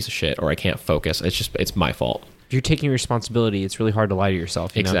lazy piece of shit, or I can't focus. It's my fault. If you're taking responsibility, it's really hard to lie to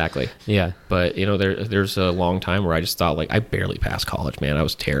yourself. Exactly. Yeah. But there's a long time where I just thought I barely passed college, man. I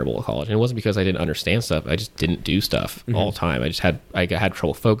was terrible at college, and it wasn't because I didn't understand stuff. I just didn't do stuff all the time. I had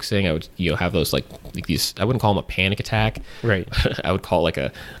trouble focusing. I would have those these. I wouldn't call them a panic attack. Right. I would call it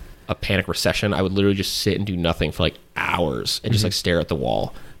a panic recession. I would literally just sit and do nothing for hours and just stare at the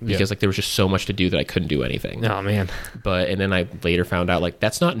wall. Because there was just so much to do that I couldn't do anything. Oh man! And then I later found out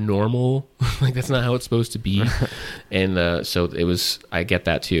that's not normal. That's not how it's supposed to be. And so it was. I get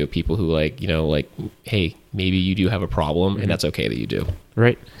that too. People who hey, maybe you do have a problem, and that's okay that you do.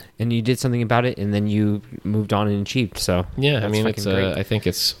 Right. And you did something about it, and then you moved on and achieved. So yeah, I mean, it's. I think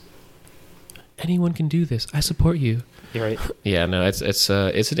it's. Anyone can do this. I support you. You're right. Yeah, no, it's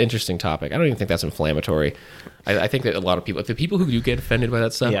an interesting topic. I don't even think that's inflammatory. I think that a lot of people, the people who do get offended by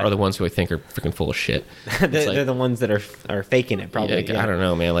that stuff, are the ones who I think are freaking full of shit. They're the ones that are faking it, probably. Yeah, I don't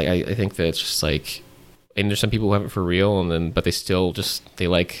know, man. I think that it's just and there's some people who have it for real, but they still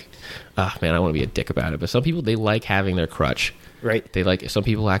man, I don't want to be a dick about it. But some people, they like having their crutch. Right. They some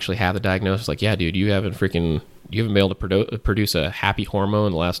people actually have the diagnosis. Yeah, dude, you haven't been able to produce a happy hormone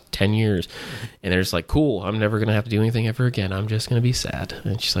in the last 10 years. And they're just cool, I'm never going to have to do anything ever again. I'm just going to be sad.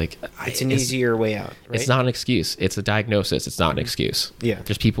 And it's just it's an easier way out. Right? It's not an excuse. It's a diagnosis. It's not an excuse. Yeah.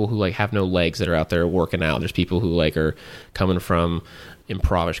 There's people who have no legs that are out there working out. There's people who are coming from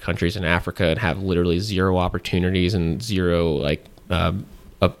impoverished countries in Africa and have literally zero opportunities and zero,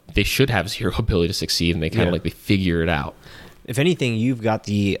 they should have zero ability to succeed, and they kind of they figure it out. If anything, you've got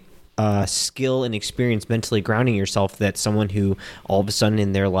the skill and experience mentally grounding yourself that someone who all of a sudden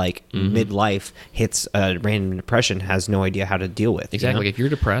in their midlife hits a random depression has no idea how to deal with. Exactly. If you're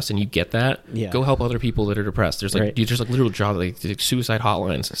depressed and you get that, go help other people that are depressed. There's there's literal jobs suicide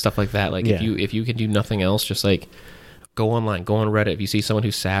hotlines, stuff like that. If you can do nothing else, just go online, go on Reddit. If you see someone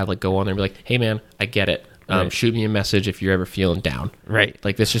who's sad, go on there and be hey man, I get it. Shoot me a message if you're ever feeling down. Right.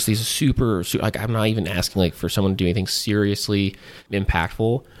 That's just these super I'm not even asking for someone to do anything seriously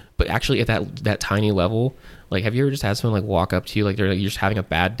impactful, but actually at that tiny level, have you ever just had someone walk up to you, you're just having a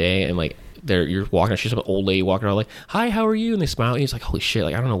bad day, and you're walking, she's some old lady walking around hi, how are you? And they smile at you. It's holy shit,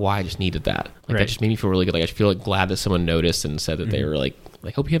 I don't know why I just needed that. That just made me feel really good. I just feel glad that someone noticed and said that they were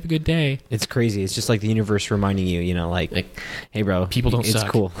Like, hope you have a good day. It's crazy. It's just like the universe reminding you, you know, like hey, bro, People don't it's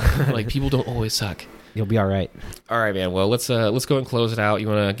suck. cool. Like, people don't always suck. You'll be all right. All right, man. Well, let's go and close it out. You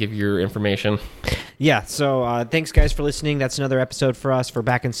want to give your information? Yeah, so thanks, guys, for listening. That's another episode for us for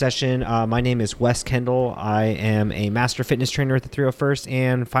Back in Session. My name is Wes Kendall. I am a master fitness trainer at the 301st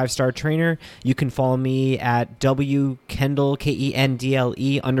and 5-star trainer. You can follow me at WKendle,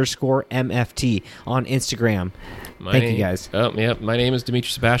 KENDLE_MFT on Instagram. Thank you, guys. My name is Dimitri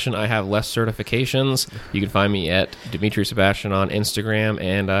Sebastian. I have less certifications. You can find me at Dimitri Sebastian on Instagram,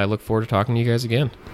 and I look forward to talking to you guys again.